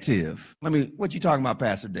negative. What you talking about,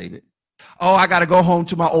 Pastor David? Oh, I got to go home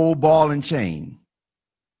to my old ball and chain.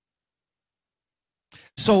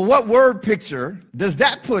 So what word picture does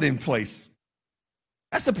that put in place?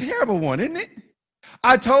 That's a parable one, isn't it?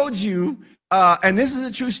 I told you, and this is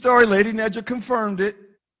a true story, Lady Nedra confirmed it.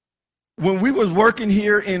 When we was working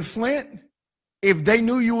here in Flint, if they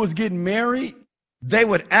knew you was getting married, they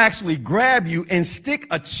would actually grab you and stick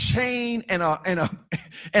a chain and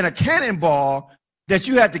a cannonball that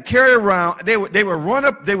you had to carry around. They would run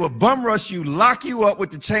up, they would bum rush you, lock you up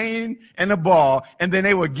with the chain and the ball, and then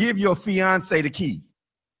they would give your fiance the key.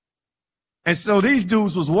 And so these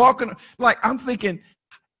dudes was walking, like, I'm thinking,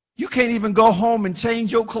 you can't even go home and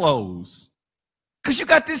change your clothes because you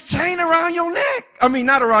got this chain around your neck. I mean,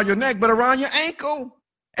 not around your neck, but around your ankle.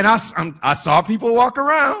 And I saw people walk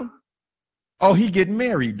around. Oh, he getting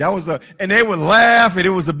married. And they would laugh, and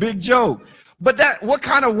it was a big joke. But what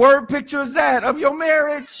kind of word picture is that of your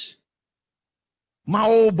marriage? My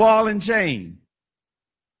old ball and chain.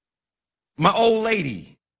 My old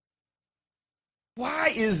lady.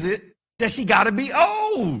 Why is it that she got to be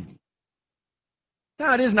old?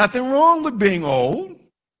 Now, there's nothing wrong with being old.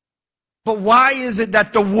 But why is it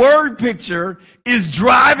that the word picture is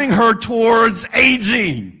driving her towards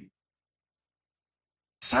aging?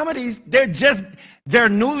 Some of these, they're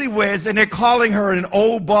newlyweds and they're calling her an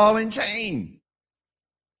old ball and chain.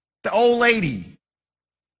 The old lady.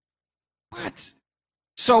 What?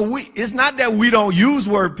 So it's not that we don't use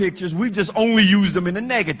word pictures, we just only use them in the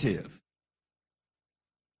negative.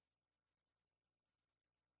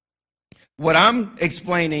 What I'm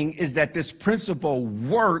explaining is that this principle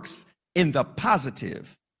works in the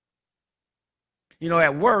positive. You know,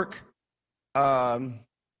 at work,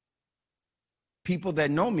 people that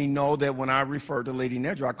know me know that when I refer to Lady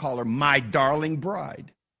Nedra, I call her my darling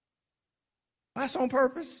bride. That's on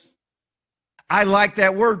purpose. I like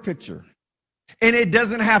that word picture. And it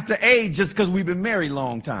doesn't have to age just because we've been married a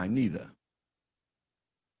long time, neither.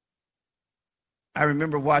 I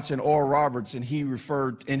remember watching Oral Roberts, and he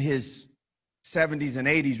referred in his 70s and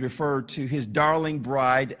 80s, referred to his darling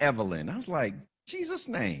bride, Evelyn. I was like, Jesus'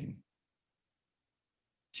 name.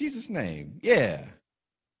 Jesus' name. Yeah,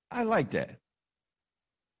 I like that.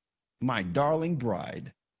 My darling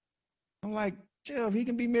bride. I'm like, Jill, if he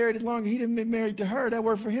can be married as long as he didn't been married to her, that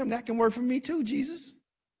worked for him. That can work for me too, Jesus.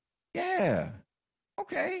 Yeah.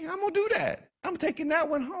 Okay, I'm going to do that. I'm taking that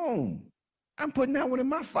one home. I'm putting that one in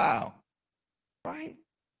my file. Right?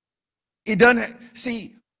 It doesn't,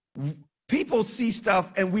 see, people see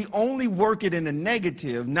stuff and we only work it in the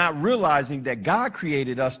negative, not realizing that God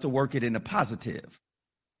created us to work it in the positive.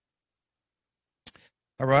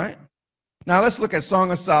 All right? Now let's look at Song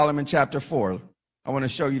of Solomon chapter 4. I want to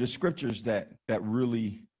show you the scriptures that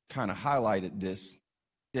really kind of highlighted this.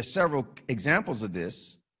 There's several examples of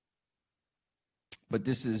this, but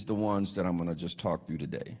this is the ones that I'm going to just talk through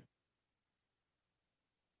today.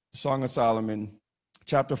 Song of Solomon,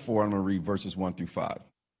 chapter 4, I'm going to read verses 1 through 5.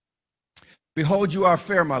 Behold, you are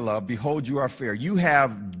fair, my love. Behold, you are fair. You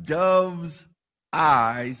have dove's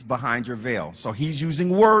eyes behind your veil. So he's using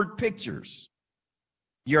word pictures.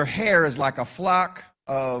 Your hair is like a flock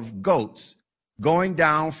of goats going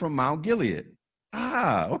down from Mount Gilead.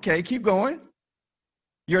 Okay, keep going.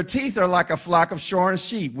 Your teeth are like a flock of shorn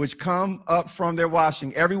sheep, which come up from their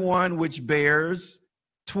washing. Everyone which bears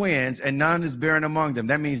twins, and none is barren among them.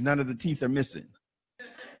 That means none of the teeth are missing.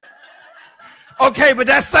 Okay, but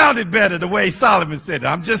that sounded better the way Solomon said it.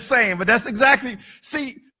 I'm just saying, but that's exactly,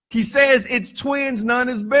 see, he says it's twins, none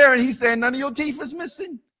is barren. He said none of your teeth is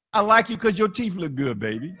missing. I like you because your teeth look good,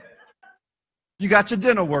 baby. You got your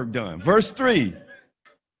dental work done. Verse 3.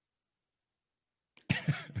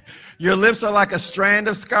 Your lips are like a strand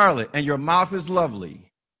of scarlet, and your mouth is lovely.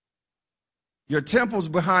 Your temples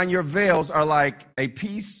behind your veils are like a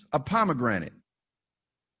piece of pomegranate.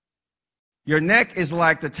 Your neck is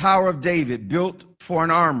like the Tower of David, built for an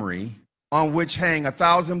armory, on which hang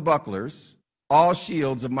 1,000 bucklers, all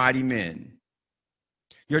shields of mighty men.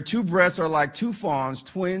 Your two breasts are like two fawns,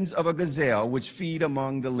 twins of a gazelle, which feed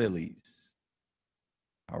among the lilies.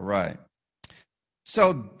 All right.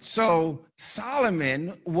 So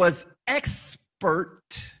Solomon was expert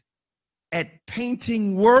at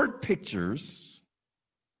painting word pictures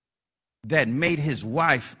that made his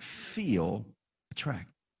wife feel attractive.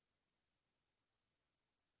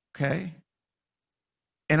 Okay?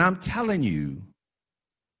 And I'm telling you,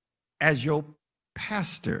 as your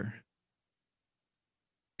pastor,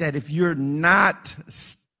 that if you're not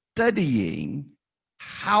studying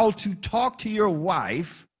how to talk to your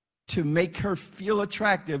wife to make her feel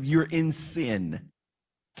attractive, you're in sin.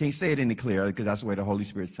 Can't say it any clearer because that's the way the Holy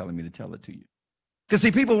Spirit's telling me to tell it to you. Because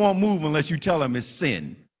see, people won't move unless you tell them it's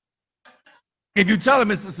sin. If you tell them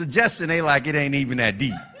it's a suggestion, they like it ain't even that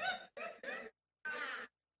deep.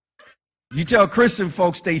 You tell Christian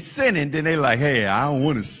folks they sinning, then they like, hey, I don't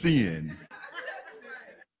want to sin.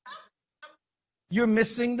 You're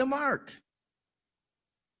missing the mark.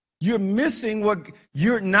 You're missing what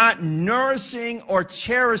you're not nourishing or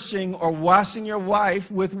cherishing or washing your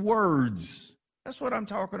wife with words. That's what I'm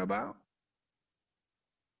talking about.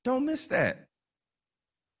 Don't miss that.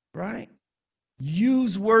 Right?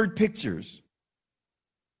 Use word pictures.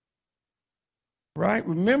 Right?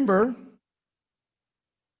 Remember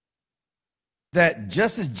that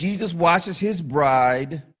just as Jesus washes his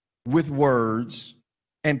bride with words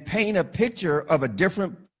and paint a picture of a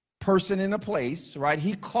different person in a place, right?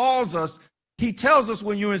 He calls us, he tells us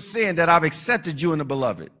when you're in sin that I've accepted you in the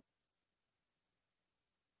beloved.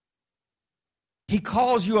 He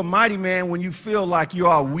calls you a mighty man when you feel like you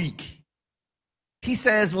are weak. He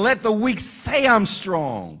says, let the weak say I'm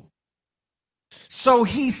strong. So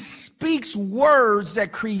he speaks words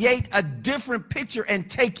that create a different picture and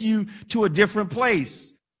take you to a different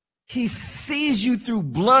place. He sees you through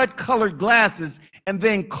blood-colored glasses and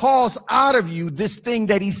then calls out of you this thing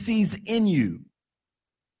that he sees in you.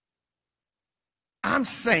 I'm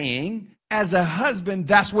saying, as a husband,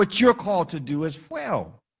 that's what you're called to do as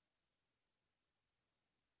well.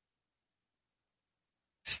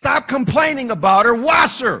 Stop complaining about her,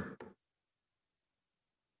 wash her.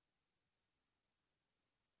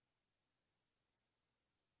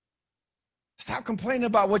 Stop complaining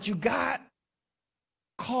about what you got.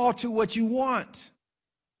 Call to what you want.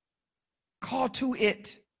 Call to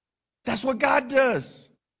it. That's what God does.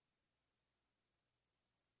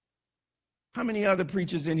 How many other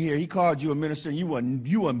preachers in here, he called you a minister and you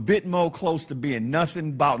were a bit more close to being nothing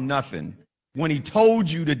about nothing when he told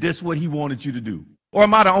you that this is what he wanted you to do? Or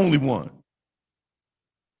am I the only one?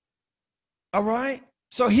 All right?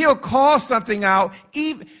 So he'll call something out.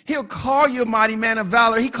 He'll call you a mighty man of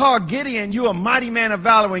valor. He called Gideon, you a mighty man of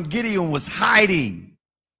valor, when Gideon was hiding.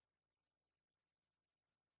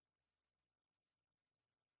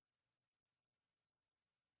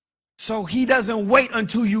 So he doesn't wait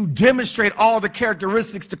until you demonstrate all the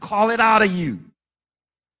characteristics to call it out of you.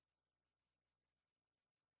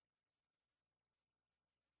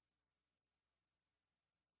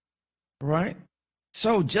 Right?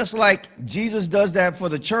 So just like Jesus does that for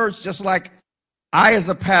the church, just like I as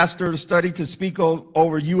a pastor study to speak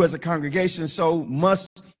over you as a congregation, so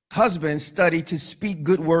must husbands study to speak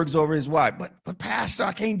good words over his wife. But pastor,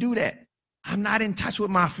 I can't do that. I'm not in touch with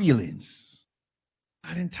my feelings.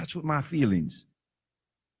 Not in touch with my feelings.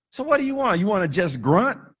 So what do you want? You want to just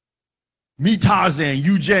grunt? Me, Tarzan,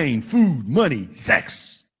 you, Jane, food, money,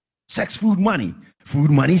 sex. Sex, food, money. Food,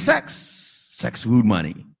 money, sex. Sex, food,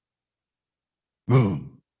 money.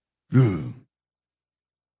 Boom. Boom.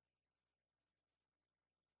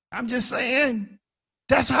 I'm just saying,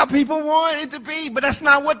 that's how people want it to be, but that's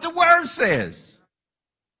not what the word says.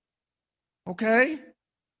 Okay?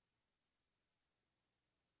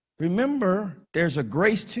 Remember, there's a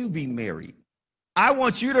grace to be married. I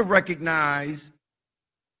want you to recognize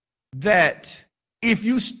that if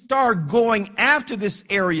you start going after this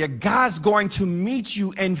area, God's going to meet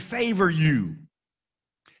you and favor you.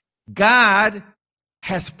 God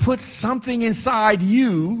has put something inside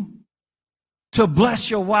you to bless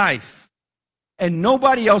your wife, and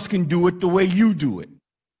nobody else can do it the way you do it.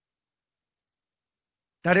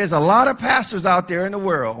 Now, there's a lot of pastors out there in the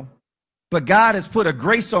world, but God has put a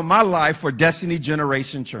grace on my life for Destiny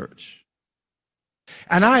Generation Church.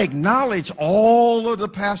 And I acknowledge all of the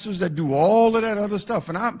pastors that do all of that other stuff.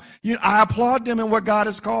 And I applaud them in what God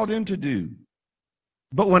has called them to do.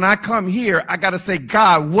 But when I come here, I got to say,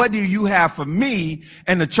 God, what do you have for me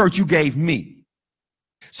and the church you gave me?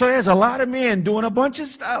 So there's a lot of men doing a bunch of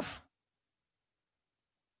stuff,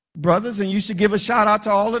 brothers, and you should give a shout out to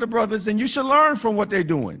all of the brothers, and you should learn from what they're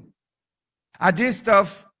doing. I did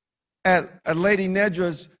stuff at Lady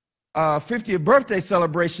Nedra's 50th birthday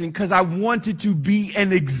celebration because I wanted to be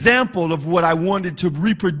an example of what I wanted to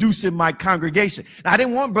reproduce in my congregation. Now, I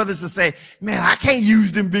didn't want brothers to say, man, I can't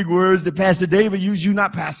use them big words that Pastor David used. You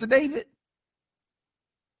not Pastor David.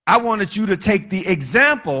 I wanted you to take the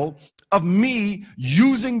example of me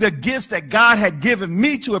using the gifts that God had given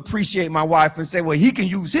me to appreciate my wife and say, well, he can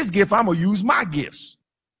use his gift. I'm going to use my gifts.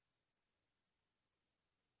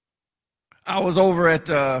 I was over at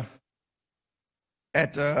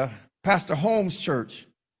Pastor Holmes' church,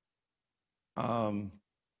 and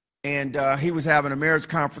he was having a marriage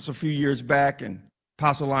conference a few years back, and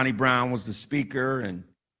Apostle Lonnie Brown was the speaker, and,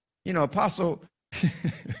 you know, Apostle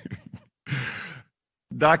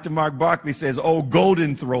Dr. Mark Barkley says, oh,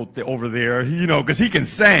 golden throat over there, you know, because he can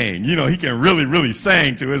sing, you know, he can really, really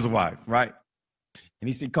sing to his wife, right? And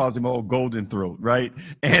he calls him old golden throat, right?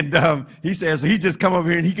 And he says, he just come over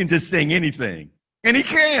here and he can just sing anything. And he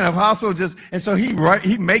can, Apostle and so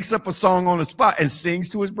he makes up a song on the spot and sings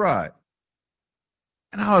to his bride.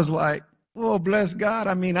 And I was like, well, bless God.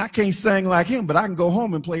 I mean, I can't sing like him, but I can go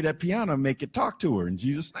home and play that piano and make it talk to her in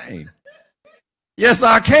Jesus' name. Yes,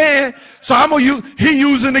 I can. So he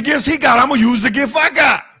using the gifts he got. I'm going to use the gift I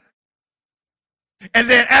got. And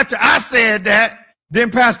then after I said that,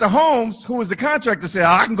 then Pastor Holmes, who was the contractor, said,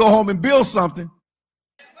 I can go home and build something.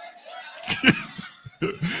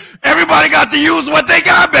 Everybody got to use what they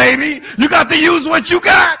got, baby. You got to use what you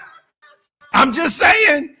got. I'm just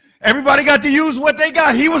saying, everybody got to use what they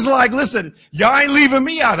got. He was like, listen, y'all ain't leaving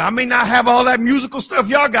me out. I may not have all that musical stuff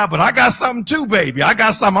y'all got, but I got something too, baby. I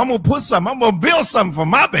got something. I'm going to put something. I'm going to build something for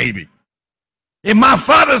my baby. In my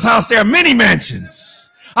father's house, there are many mansions.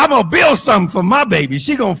 I'm going to build something for my baby.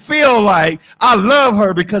 She going to feel like I love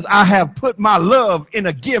her because I have put my love in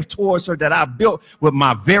a gift towards her that I built with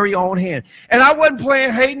my very own hand. And I wasn't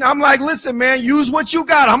playing hating. I'm like, listen, man, use what you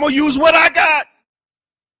got. I'm going to use what I got.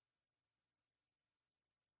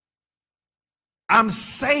 I'm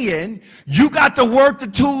saying you got to work the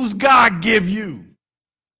tools God give you.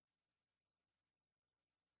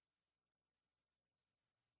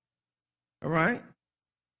 All right?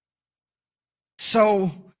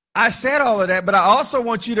 So I said all of that, but I also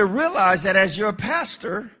want you to realize that as your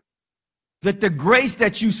pastor, that the grace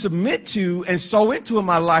that you submit to and sow into in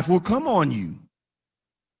my life will come on you.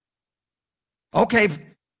 Okay,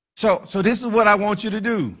 so this is what I want you to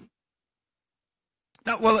do.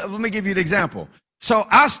 Now, well, let me give you an example. So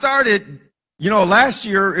I started, last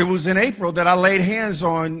year, it was in April that I laid hands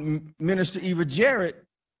on Minister Eva Jarrett.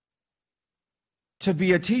 to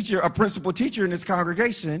be a teacher, a principal teacher in this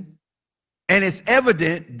congregation, and it's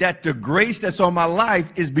evident that the grace that's on my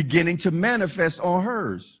life is beginning to manifest on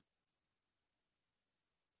hers.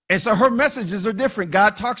 And so her messages are different.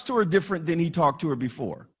 God talks to her different than he talked to her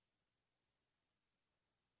before.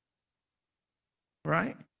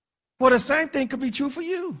 Right? Well, the same thing could be true for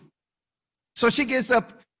you. So she gets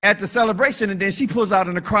up at the celebration and then she pulls out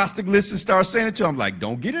an acrostic list and starts saying it to him. I'm like,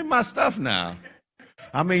 don't get in my stuff now.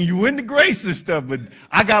 I mean, you in the grace and stuff, but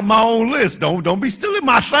I got my own list. Don't be stealing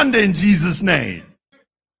my thunder in Jesus' name.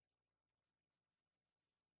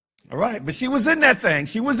 All right, but she was in that thing.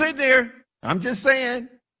 She was in there. I'm just saying.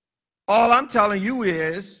 All I'm telling you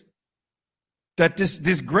is that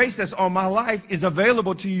this grace that's on my life is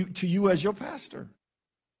available to you as your pastor.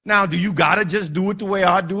 Now, do you got to just do it the way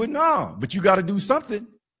I do it? No, but you got to do something.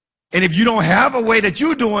 And if you don't have a way that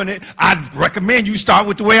you're doing it, I'd recommend you start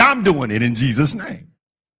with the way I'm doing it in Jesus' name.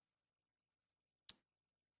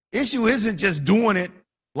 Issue isn't just doing it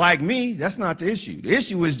like me. That's not the issue. The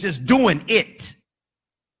issue is just doing it.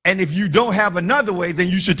 And if you don't have another way, then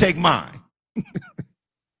you should take mine.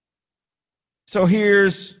 So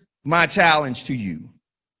here's my challenge to you.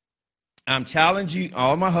 I'm challenging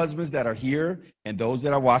all my husbands that are here and those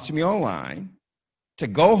that are watching me online to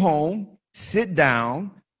go home, sit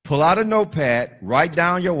down, pull out a notepad, write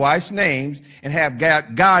down your wife's names, and have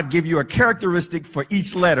God give you a characteristic for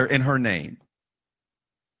each letter in her name.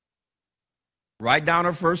 Write down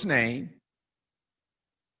her first name.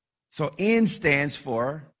 So N stands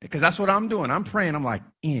for, because that's what I'm doing. I'm praying. I'm like,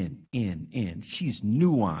 N. She's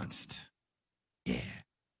nuanced. Yeah.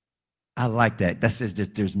 I like that. That says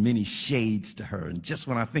that there's many shades to her. And just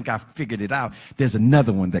when I think I figured it out, there's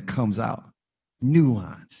another one that comes out.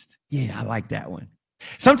 Nuanced. Yeah, I like that one.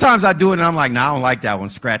 Sometimes I do it and I'm like, no, I don't like that one.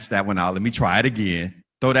 Scratch that one out. Let me try it again.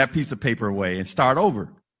 Throw that piece of paper away and start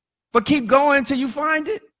over. But keep going until you find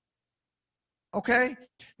it. Okay?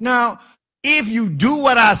 Now, if you do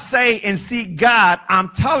what I say and seek God, I'm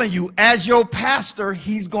telling you, as your pastor,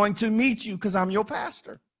 he's going to meet you because I'm your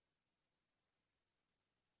pastor.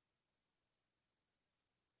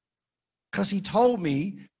 Because he told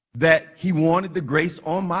me that he wanted the grace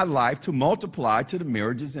on my life to multiply to the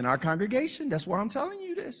marriages in our congregation. That's why I'm telling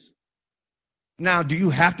you this. Now, do you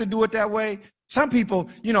have to do it that way? Some people,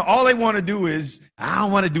 all they want to do is, I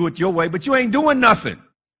don't want to do it your way, but you ain't doing nothing.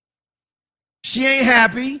 She ain't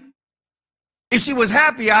happy. If she was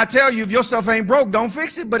happy, I tell you, if your stuff ain't broke, don't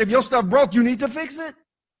fix it. But if your stuff broke, you need to fix it.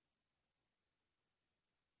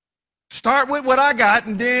 Start with what I got,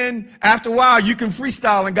 and then after a while, you can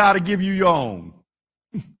freestyle and God will give you your own.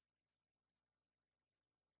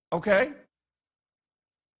 Okay?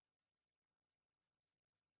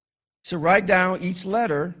 So write down each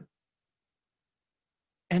letter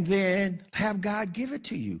and then have God give it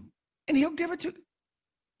to you. And he'll give it to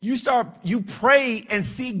you. You pray and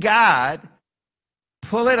see God,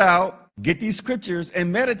 pull it out, get these scriptures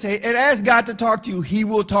and meditate and ask God to talk to you. He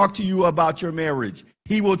will talk to you about your marriage.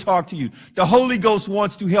 He will talk to you. The Holy Ghost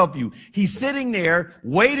wants to help you. He's sitting there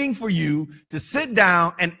waiting for you to sit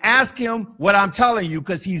down and ask him what I'm telling you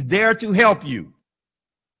because he's there to help you.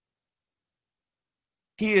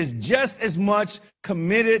 He is just as much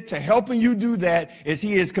committed to helping you do that as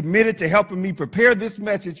he is committed to helping me prepare this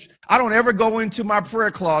message. I don't ever go into my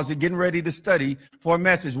prayer closet getting ready to study for a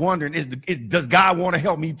message wondering, does God want to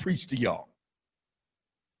help me preach to y'all?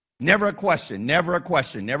 Never a question, never a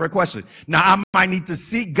question, never a question. Now, I might need to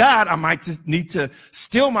seek God. I might just need to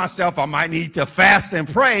still myself. I might need to fast and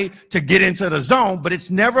pray to get into the zone, but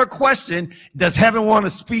it's never a question. Does heaven want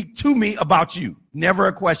to speak to me about you? Never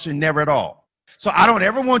a question, never at all. So I don't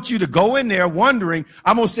ever want you to go in there wondering,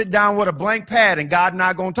 I'm going to sit down with a blank pad and God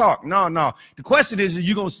not going to talk. No. The question is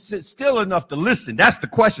you going to sit still enough to listen? That's the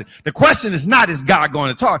question. The question is not, is God going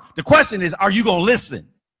to talk? The question is, are you going to listen?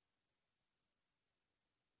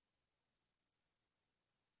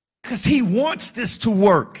 Because he wants this to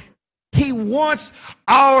work. He wants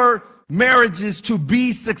our marriages to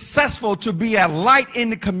be successful, to be a light in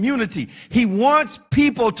the community. He wants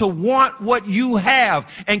people to want what you have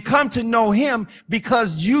and come to know him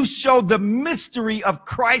because you show the mystery of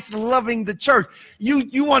Christ loving the church.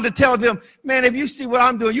 You want to tell them, man, if you see what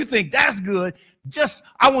I'm doing, you think that's good.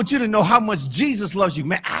 I want you to know how much Jesus loves you.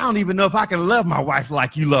 Man, I don't even know if I can love my wife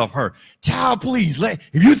like you love her. Child, please,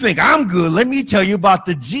 if you think I'm good, let me tell you about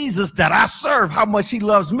the Jesus that I serve, how much he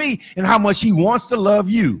loves me and how much he wants to love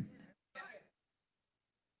you.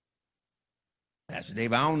 Pastor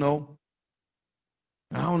Dave, I don't know.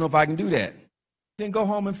 I don't know if I can do that. Then go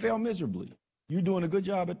home and fail miserably. You're doing a good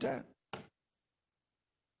job at that.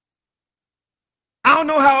 I don't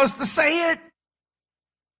know how else to say it.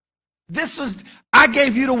 I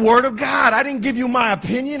gave you the word of God. I didn't give you my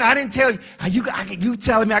opinion. I didn't tell you, you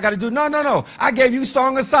telling me I got to do it. No. I gave you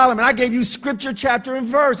Song of Solomon. I gave you scripture, chapter, and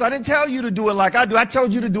verse. I didn't tell you to do it like I do. I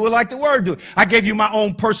told you to do it like the word do. I gave you my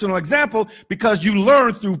own personal example because you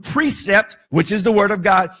learn through precept, which is the word of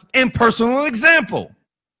God, and personal example.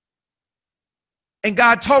 And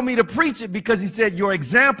God told me to preach it because he said your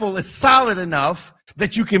example is solid enough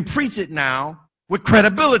that you can preach it now with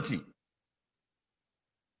credibility.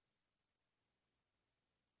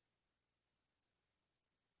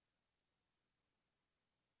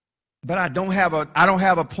 But I don't have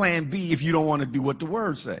a plan B if you don't want to do what the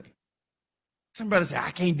word say. Somebody say, I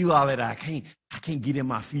can't do all that. I can't get in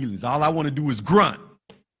my feelings. All I want to do is grunt.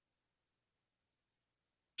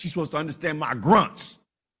 She's supposed to understand my grunts.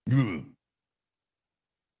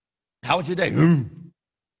 How was your day?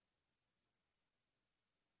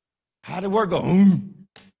 How did work go?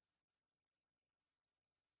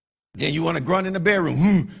 Then you want to grunt in the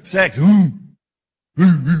bedroom. Sex.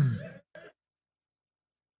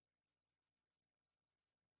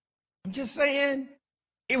 I'm just saying,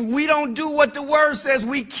 if we don't do what the word says,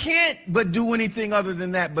 we can't but do anything other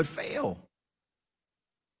than that but fail.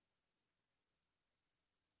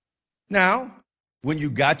 Now, when you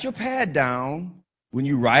got your pad down, when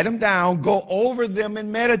you write them down, go over them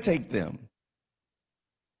and meditate them.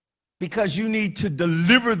 Because you need to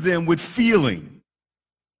deliver them with feeling.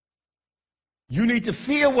 You need to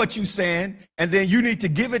feel what you're saying, and then you need to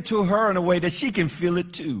give it to her in a way that she can feel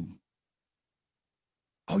it too.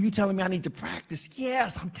 Oh, you telling me I need to practice?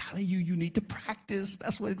 Yes, I'm telling you, you need to practice.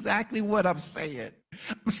 That's exactly what I'm saying.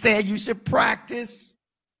 I'm saying you should practice.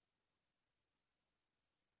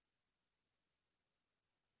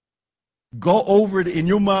 Go over it in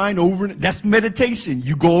your mind. That's meditation.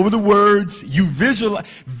 You go over the words. You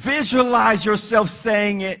visualize yourself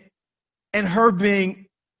saying it, and her being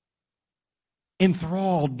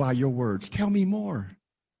enthralled by your words. Tell me more.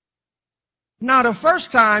 Now, the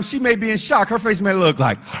first time, she may be in shock. Her face may look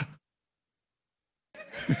like.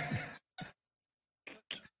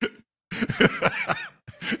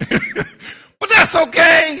 But that's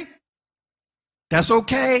okay. That's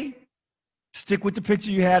okay. Stick with the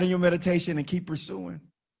picture you had in your meditation and keep pursuing.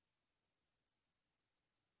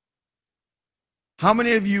 How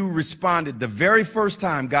many of you responded the very first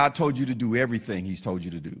time God told you to do everything he's told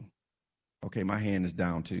you to do? Okay, my hand is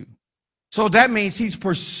down too. So that means he's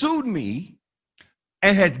pursued me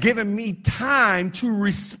and has given me time to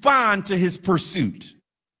respond to his pursuit.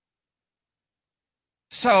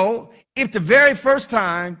 So if the very first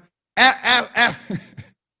time, can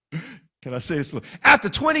I say this? After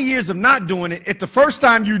 20 years of not doing it, if the first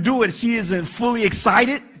time you do it, she isn't fully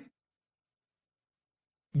excited,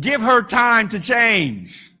 give her time to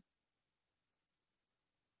change.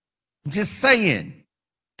 I'm just saying,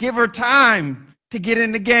 give her time to get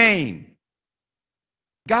in the game.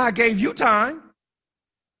 God gave you time.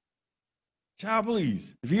 Child,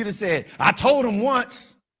 please. If he'd have said, I told him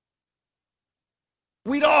once,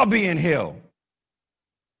 we'd all be in hell.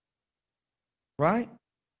 Right?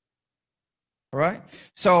 All right?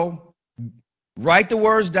 So write the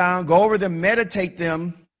words down, go over them, meditate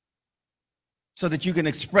them so that you can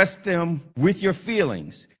express them with your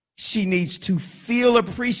feelings. She needs to feel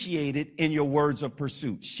appreciated in your words of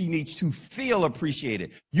pursuit. She needs to feel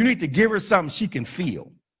appreciated. You need to give her something she can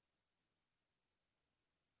feel.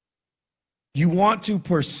 You want to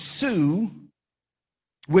pursue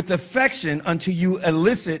with affection until you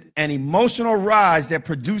elicit an emotional rise that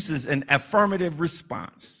produces an affirmative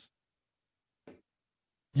response.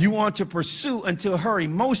 You want to pursue until her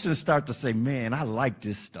emotions start to say, man, I like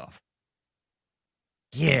this stuff.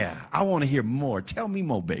 Yeah, I want to hear more. Tell me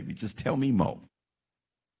more, baby. Just tell me more.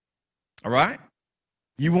 All right?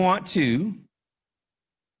 You want to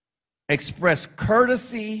express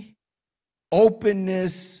courtesy,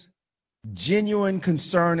 openness, genuine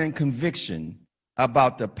concern and conviction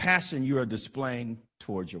about the passion you are displaying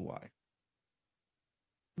towards your wife.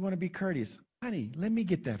 You want to be courteous. Honey, let me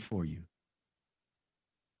get that for you.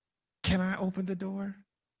 Can I open the door?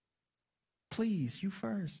 Please, you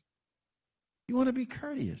first. You want to be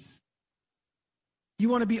courteous. You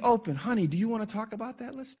want to be open. Honey, do you want to talk about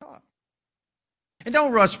that? Let's talk. And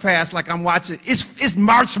don't rush past like I'm watching. It's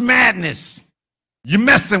March Madness. You're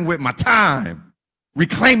messing with my time.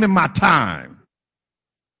 Reclaiming my time.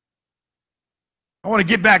 I want to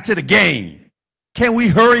get back to the game. Can we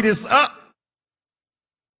hurry this up?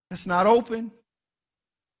 That's not open.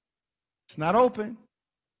 It's not open.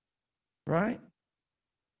 Right?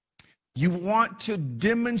 You want to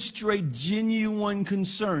demonstrate genuine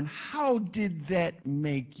concern. How did that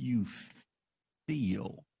make you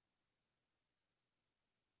feel?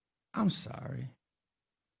 I'm sorry.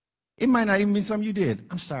 It might not even be something you did.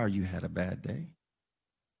 I'm sorry you had a bad day.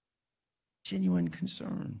 Genuine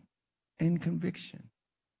concern and conviction.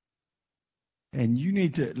 And you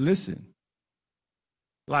need to listen.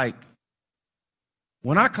 Like,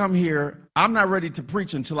 when I come here, I'm not ready to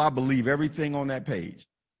preach until I believe everything on that page.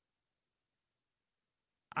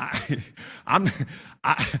 I'm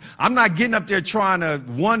not getting up there trying to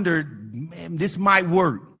wonder, man, this might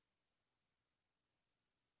work.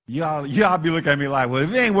 Y'all be looking at me like, well,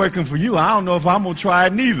 if it ain't working for you, I don't know if I'm going to try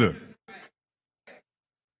it neither.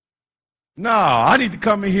 No, I need to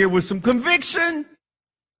come in here with some conviction.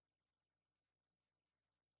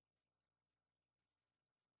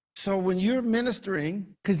 So when you're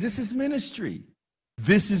ministering, because this is ministry.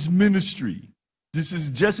 This is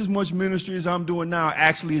just as much ministry as I'm doing now.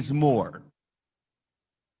 Actually, it's more.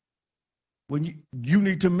 When you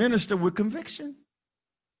need to minister with conviction.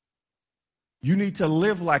 You need to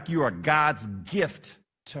live like you are God's gift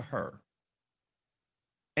to her.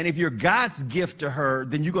 And if you're God's gift to her,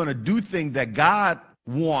 then you're going to do things that God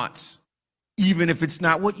wants, even if it's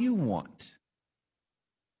not what you want.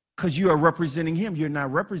 Because you are representing him. You're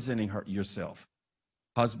not representing her yourself.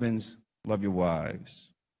 Husbands, love your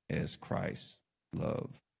wives as Christ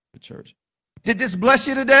loved the church. Did this bless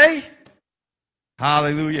you today?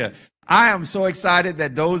 Hallelujah. I am so excited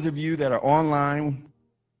that those of you that are online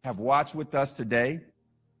have watched with us today.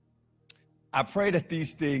 I pray that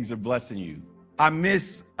these things are blessing you. I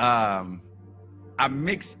mix a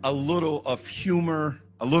little of humor,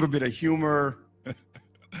 a little bit of humor,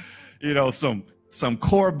 some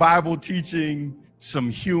core Bible teaching, some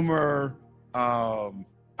humor. I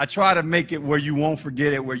try to make it where you won't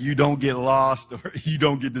forget it, where you don't get lost or you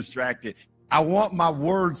don't get distracted. I want my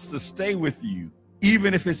words to stay with you,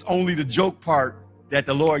 even if it's only the joke part that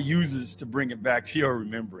the Lord uses to bring it back to your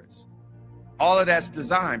remembrance. All of that's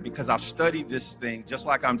designed because I've studied this thing, just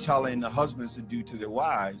like I'm telling the husbands to do to their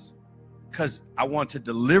wives, because I want to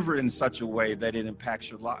deliver it in such a way that it impacts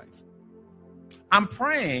your life. I'm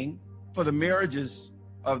praying for the marriages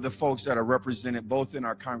of the folks that are represented both in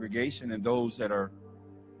our congregation and those that are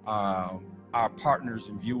our partners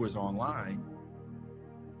and viewers online,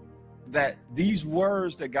 that these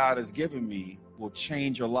words that God has given me will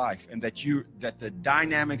change your life, and that the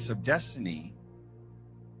dynamics of destiny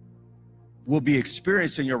will be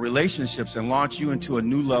experienced in your relationships and launch you into a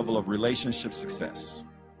new level of relationship success.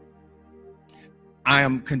 I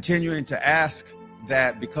am continuing to ask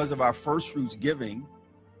that because of our first fruits giving,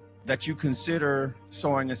 that you consider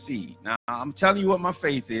sowing a seed. Now, I'm telling you what my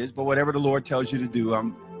faith is, but whatever the Lord tells you to do,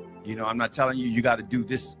 I'm not telling you got to do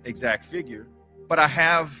this exact figure, but I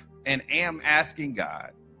have and am asking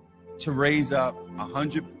God to raise up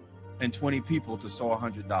 120 people to sow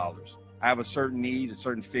 $100. I have a certain need, a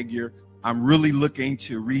certain figure. I'm really looking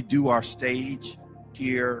to redo our stage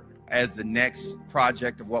here as the next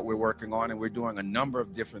project of what we're working on, and we're doing a number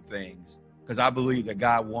of different things because I believe that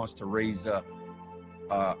God wants to raise up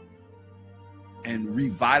and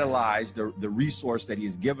revitalize the resource that he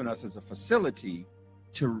has given us as a facility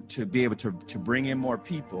to be able to bring in more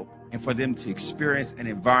people and for them to experience an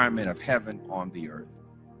environment of heaven on the earth.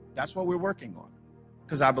 That's what we're working on,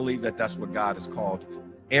 because I believe that that's what God has called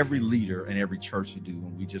every leader and every church to do,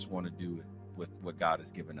 and we just want to do it with what God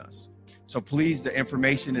has given us. So please, the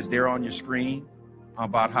information is there on your screen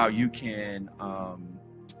about how you can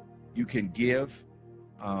give.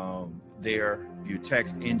 There, you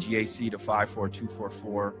text NGAC to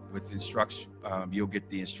 54244 with instruction. You'll get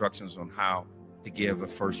the instructions on how to give a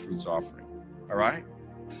first fruits offering. All right.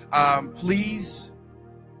 Please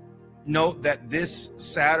note that this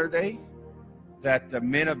Saturday that the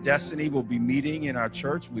Men of Destiny will be meeting in our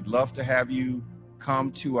church. We'd love to have you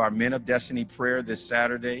come to our Men of Destiny prayer this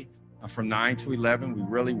Saturday from 9 to 11. We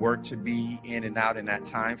really work to be in and out in that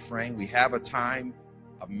time frame. We have a time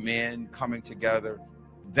of men coming together.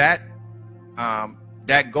 That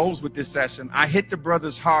goes with this session. I hit the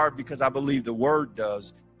brothers hard because I believe the word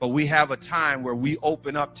does, but we have a time where we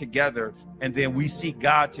open up together and then we seek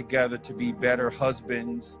God together to be better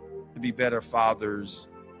husbands, to be better fathers,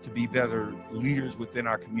 to be better leaders within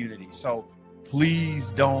our community. So please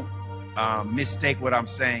don't mistake what I'm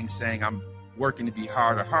saying I'm working to be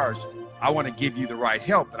hard or harsh. I want to give you the right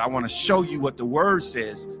help, but I want to show you what the word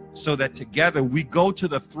says so that together we go to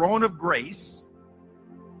the throne of grace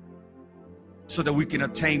so that we can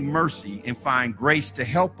obtain mercy and find grace to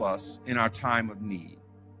help us in our time of need.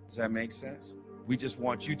 Does that make sense? We just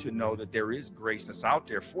want you to know that there is grace that's out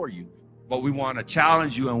there for you, but we want to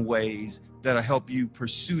challenge you in ways that'll help you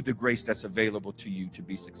pursue the grace that's available to you to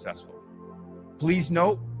be successful. Please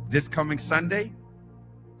note, this coming Sunday,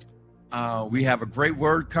 We have a great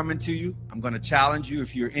word coming to you. I'm going to challenge you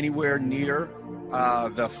if you're anywhere near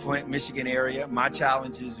the Flint, Michigan area. My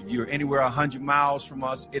challenge is if you're anywhere 100 miles from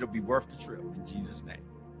us, it'll be worth the trip in Jesus' name.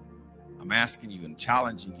 I'm asking you and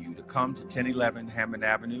challenging you to come to 1011 Hammond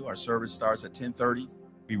Avenue. Our service starts at 10:30.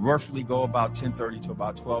 We roughly go about 10:30 to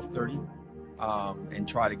about 12:30 and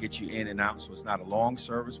try to get you in and out. So it's not a long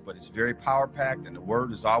service, but it's very power-packed, and the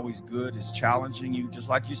word is always good. It's challenging you, just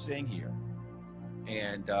like you're seeing here.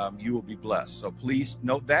 And you will be blessed. So please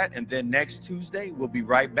note that. And then next Tuesday, we'll be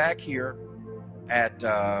right back here at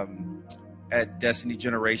Destiny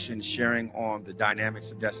Generation, sharing on the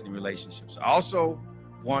dynamics of destiny relationships. I also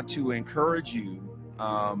want to encourage you,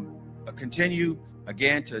 continue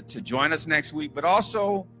again to join us next week, but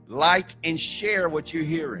also like and share what you're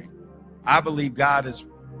hearing. I believe God has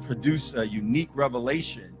produced a unique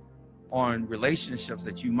revelation on relationships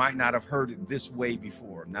that you might not have heard it this way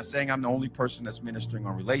before. I'm not saying I'm the only person that's ministering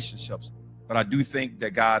on relationships, but I do think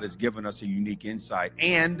that God has given us a unique insight,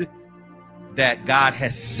 and that God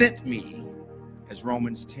has sent me, as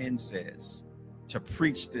Romans 10 says, to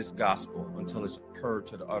preach this gospel until it's heard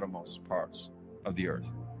to the uttermost parts of the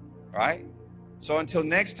earth. All right? So until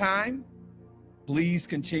next time, please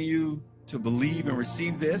continue to believe and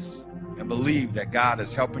receive this, and believe that God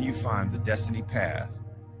is helping you find the destiny path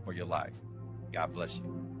for your life. God bless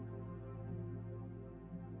you.